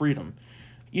certainly isn't freedom,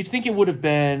 you'd think it would have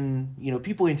been,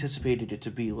 people anticipated it to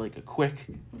be like a quick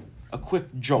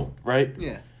jolt, right?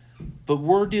 Yeah. But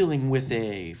we're dealing with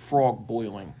a frog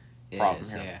boiling problem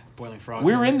Yes, here. yeah. Boiling frogs.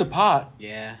 We're in the pot,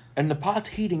 Yeah. and the pot's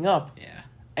heating up, Yeah.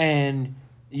 and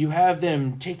you have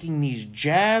them taking these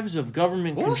jabs of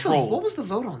government control. What was the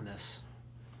vote on this?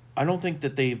 I don't think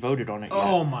that they voted on it yet.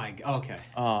 Oh my. Okay.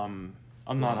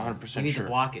 I'm not 100% We need sure. to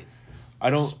block it. I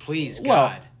don't. Please, Well,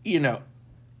 God.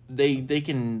 they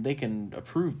can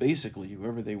approve basically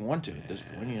whoever they want to at this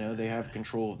point. They have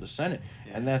control of the Senate,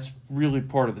 and that's really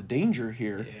part of the danger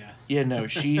here. Yeah. Yeah. No,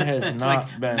 she has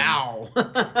not been. Now.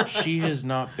 She has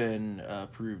not been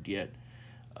approved yet.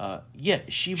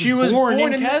 She She was born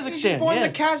in She Kazakhstan. was born yeah.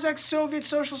 in the Kazakh Soviet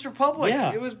Socialist Republic.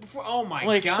 Yeah. It was before. Oh my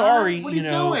Like, god. sorry, What are you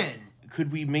doing? Could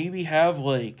we maybe have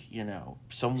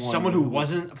Someone who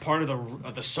wasn't a part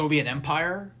of the Soviet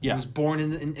Empire, Yeah. who was born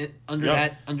under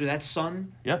Yep. that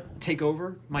sun, Yep. take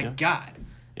over? My Yep. God,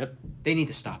 Yep. they need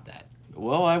to stop that.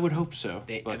 Well, I would hope so.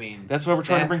 They, but I mean, that's why we're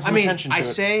trying to bring some attention to I it.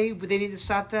 say they need to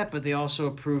stop that, but they also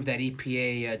approved that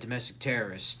EPA domestic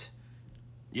terrorist.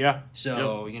 Yeah.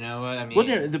 So you know what I mean. Well,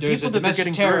 the There's people a that they're domestic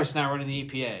getting terrorist now running the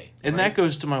EPA, And right? that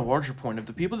goes to my larger point of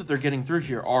the people that they're getting through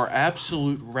here are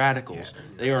absolute radicals. Yeah.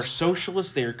 They are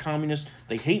socialists. They are communists.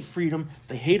 They hate freedom.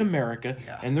 They hate America.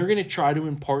 Yeah. And they're going to try to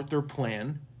impart their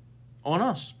plan on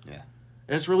us. Yeah.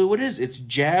 That's really what it is. It's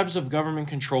jabs of government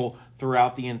control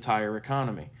throughout the entire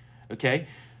economy. Okay?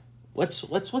 let's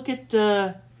look at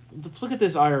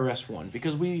this IRS one,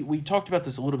 because we talked about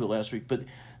this a little bit last week, but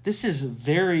this is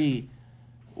very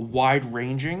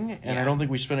wide-ranging, and I don't think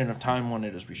we spent enough time on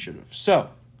it as we should have. So,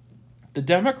 the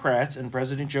Democrats and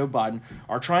President Joe Biden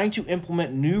are trying to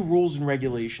implement new rules and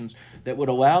regulations that would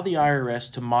allow the IRS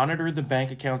to monitor the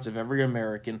bank accounts of every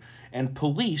American and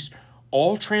police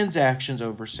all transactions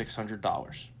over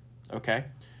 $600. Okay?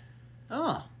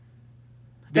 Oh.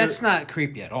 That's not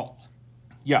creepy at all.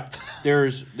 Yeah.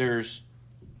 There's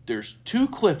two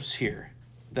clips here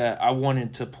that I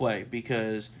wanted to play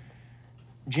because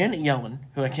Janet Yellen,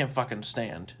 who I can't fucking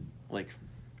stand, like,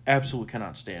 absolutely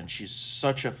cannot stand. She's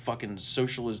such a fucking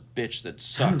socialist bitch that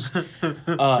sucks.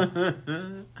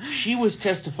 She was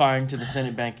testifying to the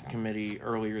Senate Banking Committee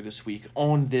earlier this week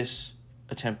on this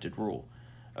attempted rule.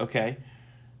 Okay?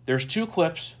 There's two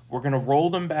clips. We're going to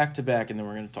roll them back to back, and then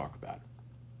we're going to talk about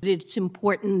it. It's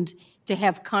important to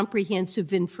have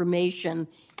comprehensive information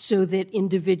so that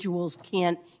individuals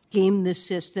can't game the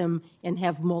system and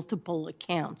have multiple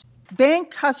accounts.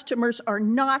 Bank customers are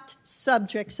not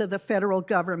subjects of the federal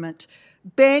government.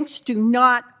 Banks do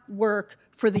not work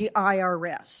for the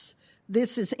IRS.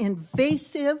 This is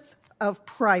invasive of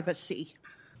privacy.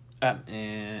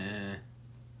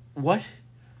 What?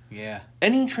 Yeah.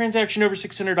 Any transaction over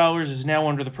 $600 is now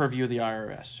under the purview of the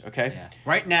IRS, okay? Yeah.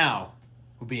 Right now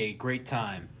would be a great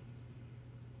time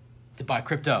to buy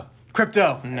crypto.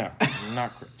 Crypto! No,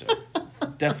 not crypto.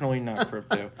 Definitely not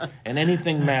crypto. And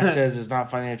anything Matt says is not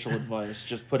financial advice.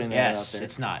 Just putting that out there. Yes,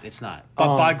 it's not.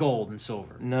 But buy gold and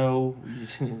silver. No,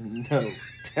 no,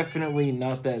 definitely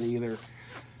not that either.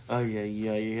 Oh yeah,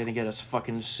 you're gonna get us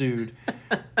fucking sued.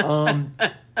 But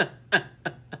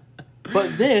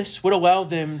this would allow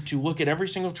them to look at every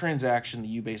single transaction that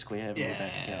you basically have in your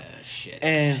bank account. Shit.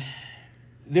 And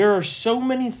there are so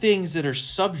many things that are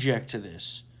subject to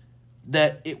this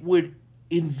that it would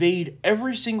invade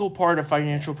every single part of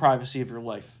financial privacy of your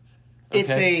life. Okay?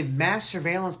 It's a mass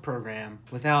surveillance program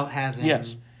without having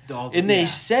and they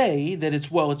say that it's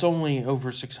only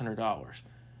over $600.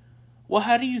 Well,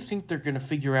 how do you think they're going to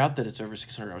figure out that it's over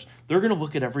 $600? They're going to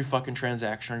look at every fucking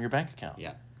transaction on your bank account.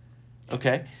 Yeah.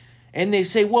 Okay? And they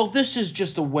say, well, this is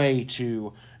just a way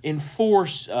to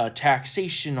enforce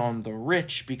taxation on the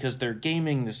rich because they're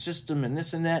gaming the system and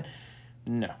this and that.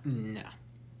 No.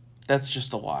 That's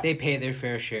just a lie. They pay their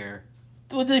fair share.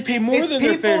 Well, they pay more than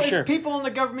their fair share. It's people in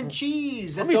the government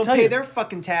cheese that don't pay their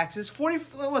fucking taxes.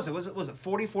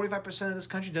 45% of this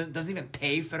country doesn't even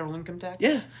pay federal income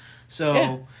taxes? Yeah. So,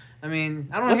 yeah. I mean,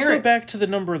 I don't know. Let's go back to the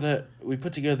number that we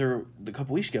put together a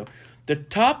couple weeks ago. The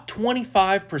top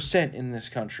 25% in this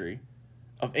country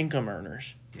of income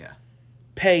earners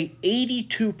pay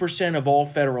 82% of all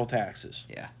federal taxes.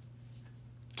 Yeah.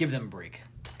 Give them a break.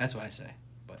 That's what I say.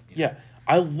 But yeah.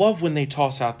 I love when they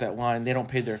toss out that line, they don't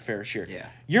pay their fair share. Yeah.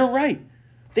 You're right.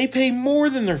 They pay more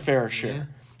than their fair share. Yeah.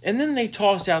 And then they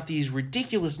toss out these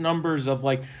ridiculous numbers of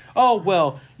like, oh,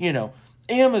 well,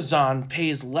 Amazon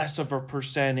pays less of a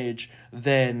percentage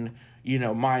than,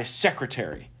 my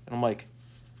secretary. And I'm like,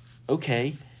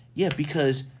 okay, yeah,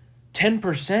 because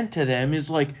 10% to them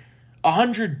is like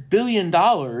 $100 billion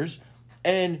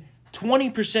and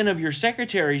 20% of your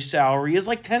secretary's salary is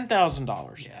like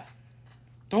 $10,000. Yeah.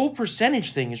 The whole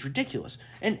percentage thing is ridiculous.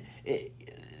 And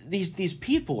these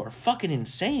people are fucking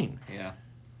insane. Yeah.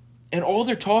 And all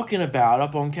they're talking about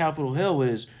up on Capitol Hill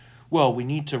is, well, we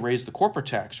need to raise the corporate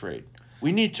tax rate.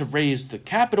 We need to raise the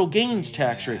capital gains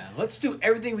tax rate. Let's do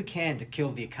everything we can to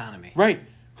kill the economy. Right.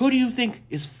 Who do you think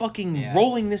is fucking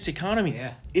rolling this economy?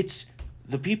 Yeah. It's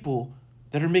the people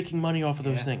that are making money off of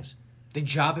those things. The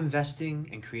job investing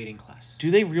and creating classes. Do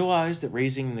they realize that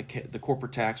raising the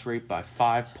corporate tax rate by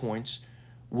 5 points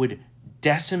would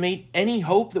decimate any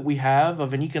hope that we have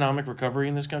of an economic recovery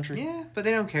in this country? Yeah, but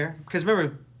they don't care. Because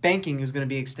remember, banking is going to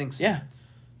be extinct soon. Yeah.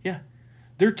 Yeah.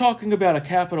 They're talking about a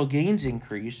capital gains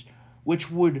increase, which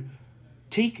would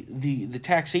take the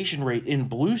taxation rate in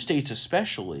blue states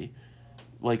especially,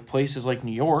 like places like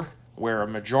New York, where a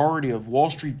majority of Wall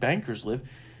Street bankers live,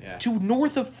 to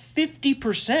north of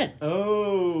 50%.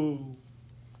 Oh.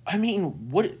 I mean,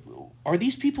 what are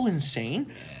these people insane?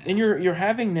 Yeah. And you're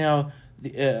having now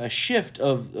a shift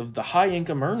of the high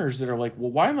income earners that are like,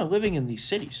 well, why am I living in these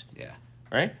cities? Yeah.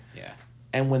 Right? Yeah.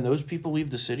 And when those people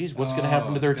leave the cities, what's going to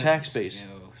happen to their tax base?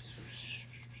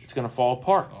 It's going to fall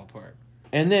apart.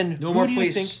 And then who do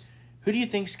you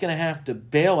think is going to have to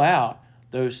bail out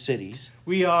those cities?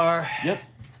 We are. Yep.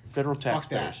 Federal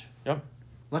taxpayers. Yep.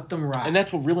 Let them rot. And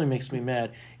that's what really makes me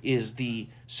mad is the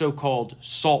so-called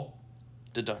SALT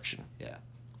deduction. Yeah.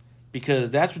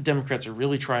 because that's what Democrats are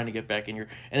really trying to get back in here.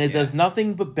 And it does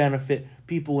nothing but benefit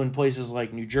people in places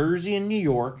like New Jersey and New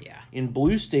York, in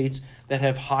blue states that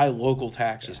have high local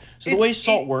taxes. So the way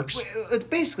SALT works... It's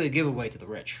basically a giveaway to the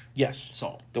rich. Yes.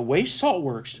 SALT. The way SALT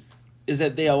works is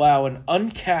that they allow an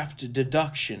uncapped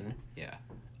deduction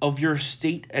of your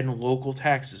state and local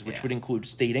taxes, which would include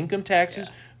state income taxes,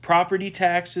 property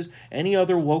taxes, any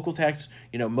other local taxes.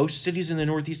 You know, most cities in the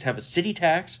Northeast have a city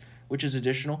tax, which is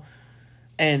additional.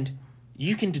 And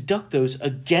you can deduct those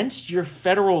against your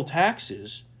federal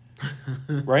taxes,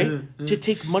 right? To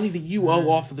take money that you owe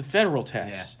off of the federal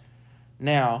taxes.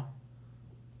 Now,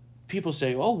 people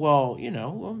say, oh, well, you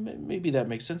know, well, maybe that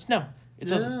makes sense. No, it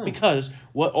doesn't. Because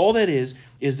what all that is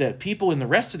that people in the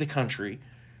rest of the country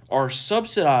are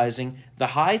subsidizing the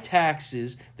high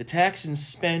taxes, the tax and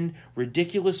spend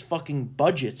ridiculous fucking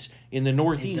budgets in the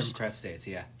Northeast. In Democrat states,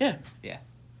 yeah. Yeah. Yeah.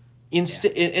 And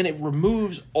it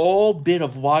removes all bit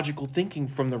of logical thinking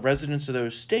from the residents of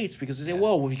those states because they say,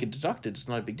 well, we can deduct it. It's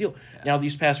not a big deal. Now,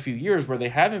 these past few years where they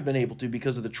haven't been able to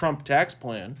because of the Trump tax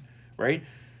plan, right?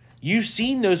 You've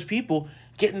seen those people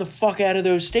getting the fuck out of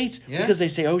those states because they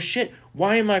say, oh, shit,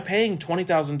 why am I paying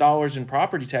 $20,000 in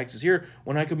property taxes here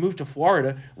when I could move to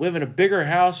Florida, live in a bigger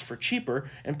house for cheaper,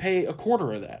 and pay a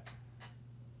quarter of that?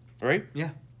 Right?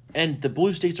 Yeah. And the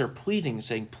blue states are pleading,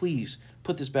 saying, please,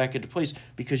 put this back into place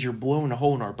because you're blowing a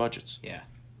hole in our budgets. Yeah.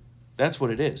 That's what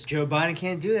it is. Joe Biden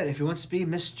can't do that. If he wants to be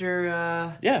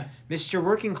Mr. Mr.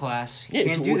 Working Class, he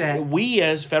can't do that. We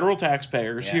as federal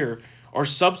taxpayers here are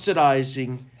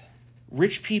subsidizing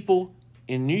rich people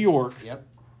in New York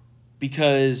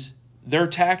because their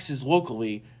taxes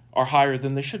locally are higher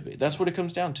than they should be. That's what it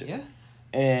comes down to. Yeah.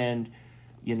 And,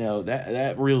 you know,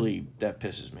 that really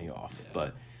pisses me off.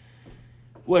 But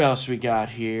what else we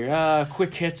got here?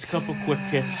 Couple quick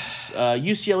hits.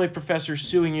 UCLA professor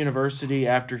suing university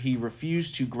after he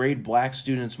refused to grade black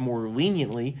students more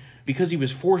leniently because he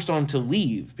was forced on to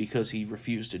leave because he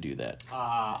refused to do that.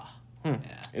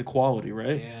 Equality,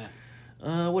 right?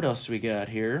 Yeah. What else we got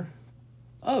here?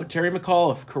 Oh, Terry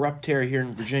McAuliffe, corrupt Terry here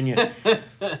in Virginia.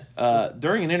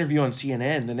 During an interview on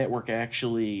CNN, the network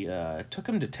actually took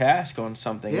him to task on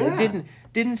something. It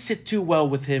didn't sit too well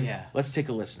with him. Let's take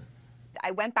a listen. I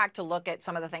went back to look at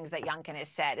some of the things that Youngkin has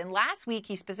said. And last week,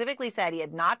 he specifically said he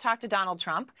had not talked to Donald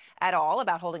Trump at all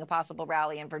about holding a possible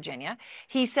rally in Virginia.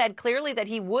 He said clearly that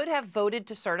he would have voted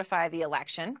to certify the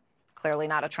election. Clearly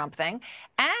not a Trump thing.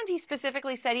 And he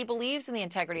specifically said he believes in the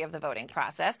integrity of the voting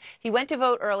process. He went to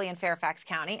vote early in Fairfax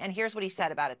County, and here's what he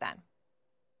said about it then.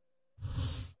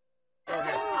 Do you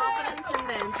have confidence in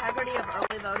the integrity of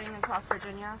early voting across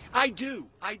Virginia? I do.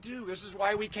 This is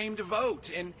why we came to vote.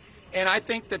 And I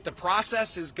think that the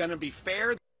process is going to be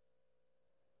fair.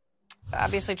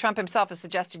 Obviously, Trump himself has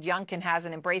suggested Youngkin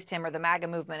hasn't embraced him or the MAGA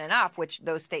movement enough, which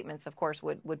those statements, of course,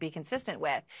 would be consistent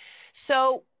with.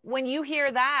 So when you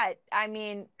hear that, I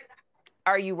mean,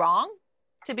 are you wrong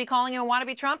to be calling him a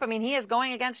wannabe Trump? I mean, he is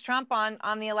going against Trump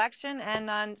on the election and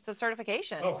on the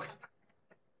certification. Oh,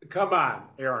 come on,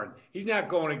 Aaron. He's not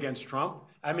going against Trump.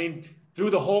 I mean, through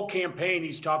the whole campaign,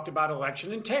 he's talked about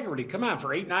election integrity. Come on, for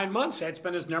 8-9 months, that's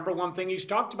been his number one thing he's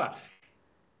talked about.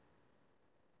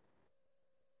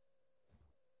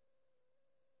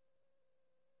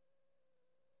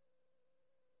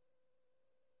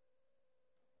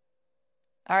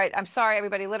 All right. I'm sorry,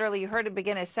 everybody. Literally, you heard him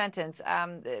begin his sentence,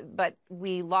 but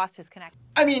we lost his connection.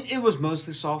 I mean, it was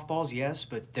mostly softballs, yes,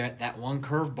 but that one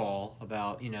curveball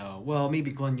about, well, maybe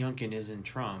Glenn Youngkin isn't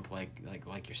Trump, like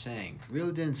you're saying,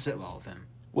 really didn't sit well with him.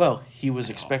 Well, he was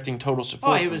expecting total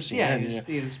support. He was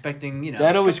expecting,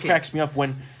 That always cracks me up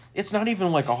when it's not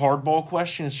even like a hardball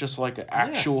question. It's just like an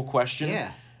actual question.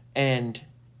 Yeah. And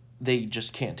they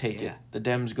just can't take it. The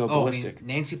Dems go ballistic. I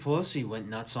mean, Nancy Pelosi went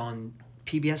nuts on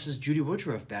PBS's Judy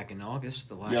Woodruff back in August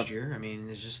the last year. I mean,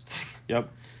 it's just...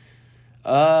 Yep.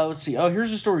 Let's see. Oh,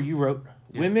 here's a story you wrote.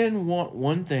 Yeah. Women want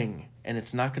one thing, and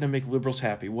it's not going to make liberals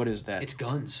happy. What is that? It's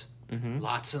guns. Mm-hmm.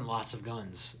 Lots and lots of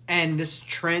guns. And this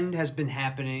trend has been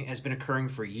occurring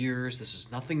for years. This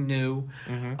is nothing new.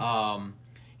 Mm-hmm.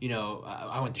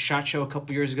 I went to SHOT Show a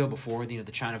couple years ago before the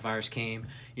China virus came.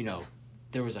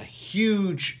 There was a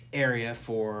huge area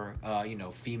for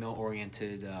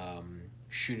female-oriented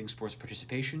shooting sports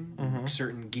participation,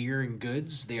 certain gear and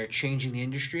goods. They are changing the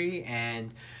industry,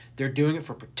 and they're doing it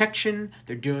for protection.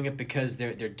 They're doing it because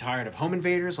they're tired of home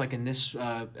invaders, like in this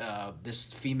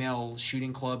this female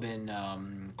shooting club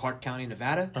in Clark County,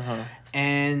 Nevada. Uh-huh.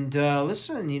 And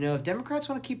listen, if Democrats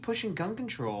want to keep pushing gun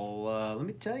control, let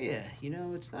me tell you,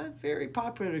 it's not very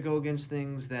popular to go against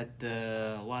things that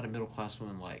a lot of middle class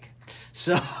women like.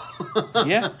 So,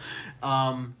 yeah,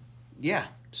 yeah.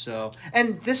 So,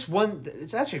 and this one,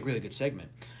 it's actually a really good segment.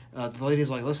 The lady's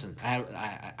like, listen,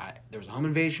 there was a home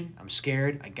invasion. I'm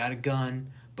scared. I got a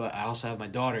gun, but I also have my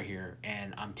daughter here,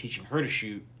 and I'm teaching her to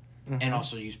shoot and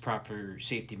also use proper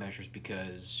safety measures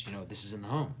because, this is in the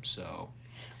home. So,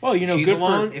 well,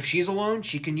 if she's alone,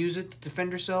 she can use it to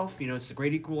defend herself. It's the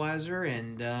great equalizer.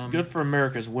 And good for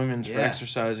America's women for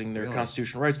exercising their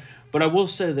constitutional rights. But I will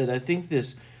say that I think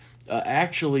this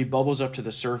actually bubbles up to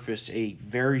the surface a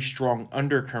very strong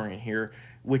undercurrent here,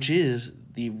 which is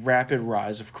the rapid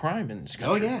rise of crime in this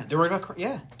country. Oh, yeah. They're worried about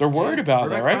They're worried about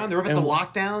that, right? Crime. They're worried about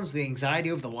the lockdowns, the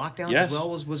anxiety over the lockdowns as well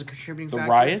was a contributing factor.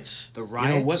 The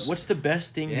riots. What's the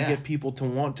best thing to get people to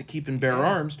want to keep and bear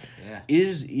arms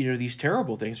is these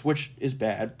terrible things, which is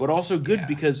bad, but also good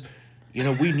because,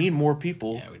 we need more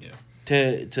people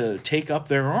to take up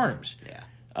their arms. Yeah.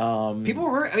 People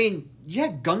were, you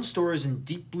had gun stores in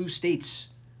deep blue states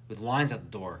with lines at the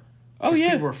door. Oh,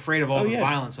 yeah. People were afraid of all the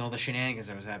violence and all the shenanigans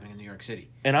that was happening in New York City.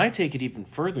 And I take it even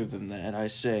further than that. I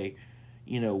say,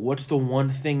 what's the one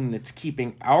thing that's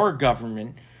keeping our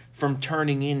government from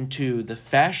turning into the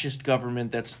fascist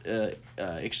government that's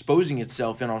exposing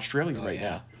itself in Australia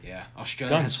now? Yeah.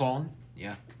 Australia has fallen.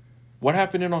 Yeah. What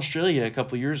happened in Australia a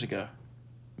couple years ago?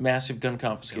 Massive gun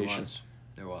confiscation.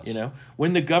 There was.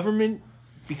 When the government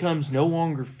becomes no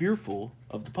longer fearful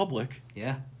of the public.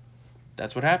 Yeah.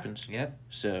 That's what happens. Yep.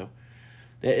 So,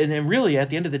 and then really at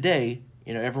the end of the day,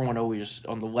 everyone always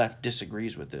on the left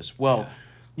disagrees with this. Well,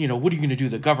 what are you going to do?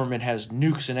 The government has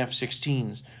nukes and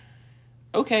F-16s.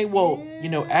 Okay, well,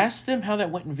 ask them how that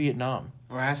went in Vietnam.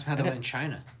 Or ask them how that went in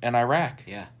China. And Iraq.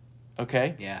 Yeah.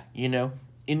 Okay? Yeah.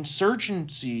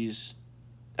 Insurgencies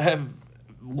have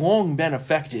long been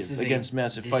effective against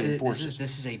massive fighting forces.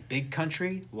 This is a big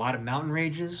country, a lot of mountain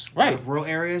ranges, a right. lot of rural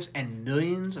areas, and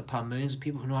millions upon millions of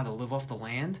people who know how to live off the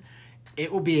land.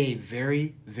 It will be a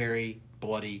very, very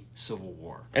bloody civil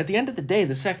war. At the end of the day,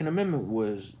 the Second Amendment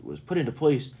was put into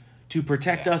place to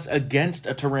protect us against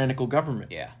a tyrannical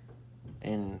government. Yeah.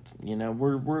 And,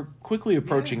 we're quickly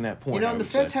approaching that point. And the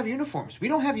feds have uniforms. We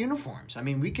don't have uniforms.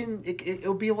 We can,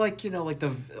 it'll be like, like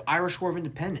the Irish War of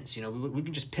Independence. We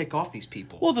can just pick off these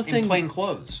people in plain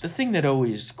clothes. The thing that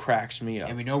always cracks me up.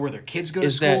 And we know where their kids go to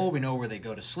school. We know where they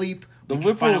go to sleep. We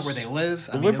can find out where they live.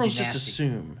 The liberals just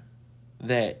assume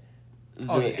that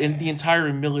the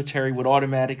entire military would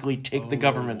automatically take the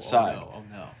government side. Oh,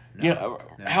 no.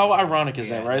 How ironic is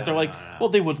that, right? They're like, well,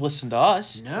 they would listen to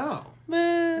us. No.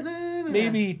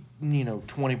 Maybe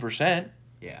 20%.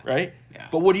 Yeah. Right? Yeah.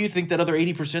 But what do you think that other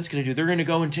 80% is going to do? They're going to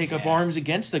go and take up arms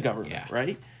against the government,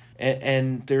 right?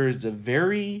 And there is a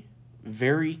very,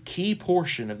 very key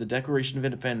portion of the Declaration of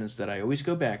Independence that I always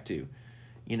go back to.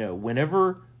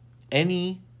 Whenever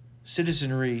any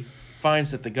citizenry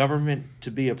finds that the government to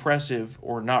be oppressive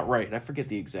or not right, I forget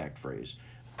the exact phrase.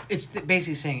 It's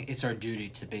basically saying it's our duty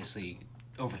to basically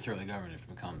overthrow the government if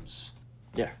it becomes...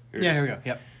 Yeah. Here we go.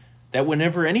 Yep. That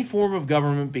whenever any form of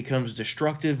government becomes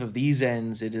destructive of these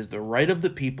ends, it is the right of the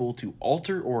people to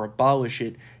alter or abolish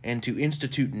it and to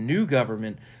institute new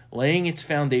government, laying its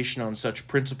foundation on such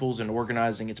principles and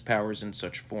organizing its powers in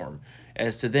such form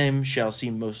as to them shall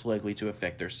seem most likely to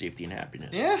affect their safety and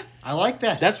happiness. Yeah, I like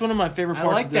that. That's one of my favorite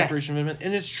parts of the Declaration of Independence,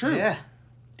 and it's true. Yeah.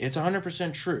 It's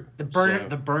 100% true. The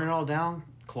burn it all down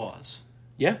clause.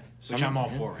 Yeah. Which I'm all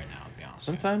for right now, to be honest.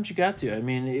 Sometimes you got to.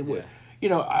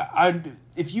 I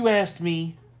if you asked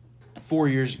me 4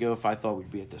 years ago if I thought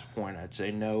we'd be at this point, I'd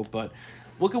say no. But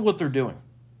look at what they're doing.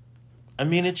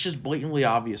 It's just blatantly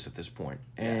obvious at this point.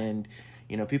 And,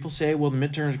 people say, well, the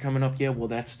midterms are coming up. Yeah, well,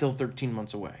 that's still 13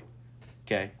 months away.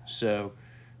 Okay, so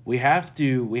we have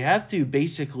to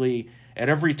basically at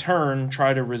every turn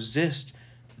try to resist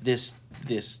this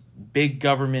big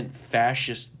government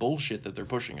fascist bullshit that they're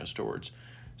pushing us towards.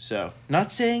 So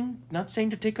not saying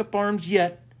to take up arms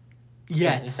yet.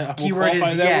 Keyword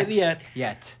is yet.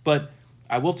 Yet. But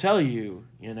I will tell you,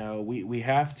 we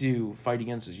have to fight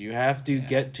against this. You have to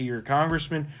get to your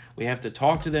congressman. We have to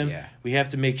talk to them. Yeah. We have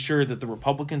to make sure that the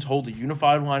Republicans hold a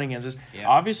unified line against this. Yeah.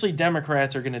 Obviously,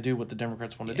 Democrats are going to do what the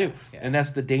Democrats want to do. Yeah. And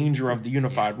that's the danger of the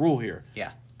unified rule here.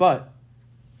 Yeah. But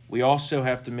we also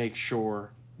have to make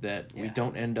sure that we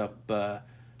don't end up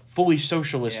fully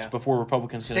socialist before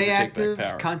Republicans can take back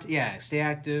power. Stay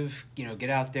active. Get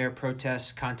out there,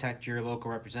 protest, contact your local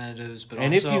representatives, but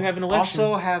and also, if you have an election,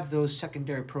 also have those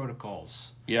secondary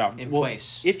protocols. In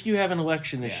place. If you have an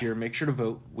election this year, make sure to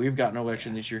vote. We've got an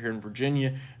election this year here in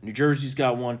Virginia. New Jersey's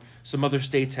got one. Some other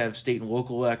states have state and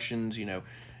local elections.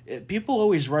 People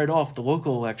always write off the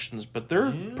local elections, but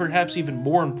they're perhaps even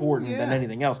more important than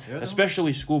anything else,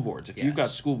 especially school boards. If you've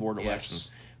got school board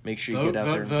elections, make sure you get out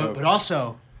there and vote. But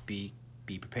also be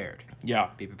be prepared. Yeah.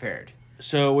 Be prepared.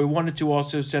 So we wanted to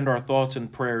also send our thoughts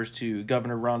and prayers to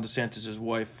Governor Ron DeSantis'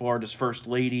 wife, Florida's First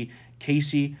Lady,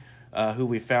 Casey, who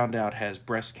we found out has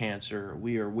breast cancer.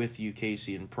 We are with you,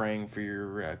 Casey, and praying for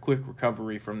your quick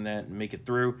recovery from that and make it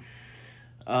through.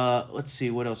 Let's see,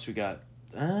 what else we got?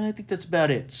 I think that's about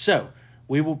it. So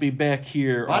we will be back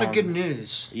here. A lot of good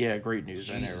news. Yeah, great news.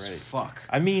 Jesus, I know, right? fuck.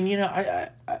 I mean, you know,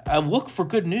 I look for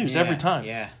good news every time.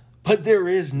 Yeah. But there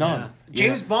is none. Yeah.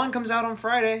 James Bond comes out on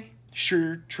Friday.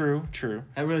 Sure, true.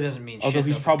 That really doesn't mean shit. Although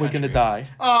he's probably going to die.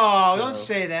 Oh, don't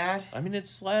say that. I mean,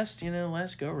 it's last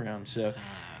go round. So,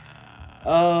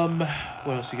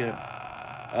 what else you got?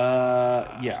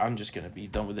 Yeah, I'm just going to be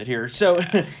done with it here. So,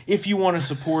 if you want to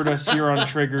support us here on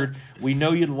Triggered, we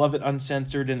know you'd love it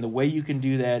uncensored, and the way you can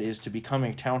do that is to become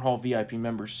a Town Hall VIP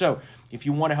member. So, if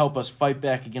you want to help us fight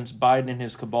back against Biden and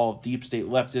his cabal of deep state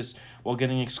leftists while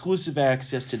getting exclusive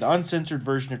access to the uncensored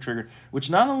version of Triggered, which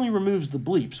not only removes the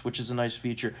bleeps, which is a nice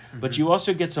feature, but you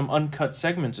also get some uncut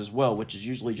segments as well, which is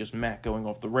usually just Matt going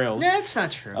off the rails. That's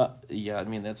not true. Yeah, I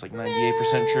mean, that's like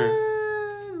 98% true.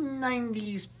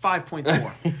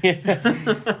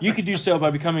 95.4. You can do so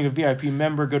by becoming a VIP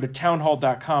member. Go to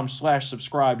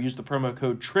townhall.com/subscribe. Use the promo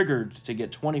code TRIGGERED to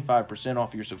get 25%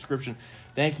 off your subscription.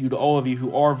 Thank you to all of you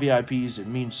who are VIPs. It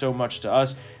means so much to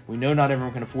us. We know not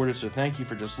everyone can afford it, so thank you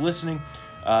for just listening.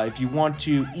 If you want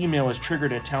to email us,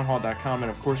 triggered@townhall.com.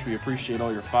 And, of course, we appreciate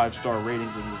all your 5-star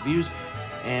ratings and reviews.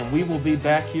 And we will be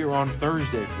back here on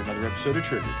Thursday for another episode of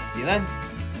Triggered. See you then.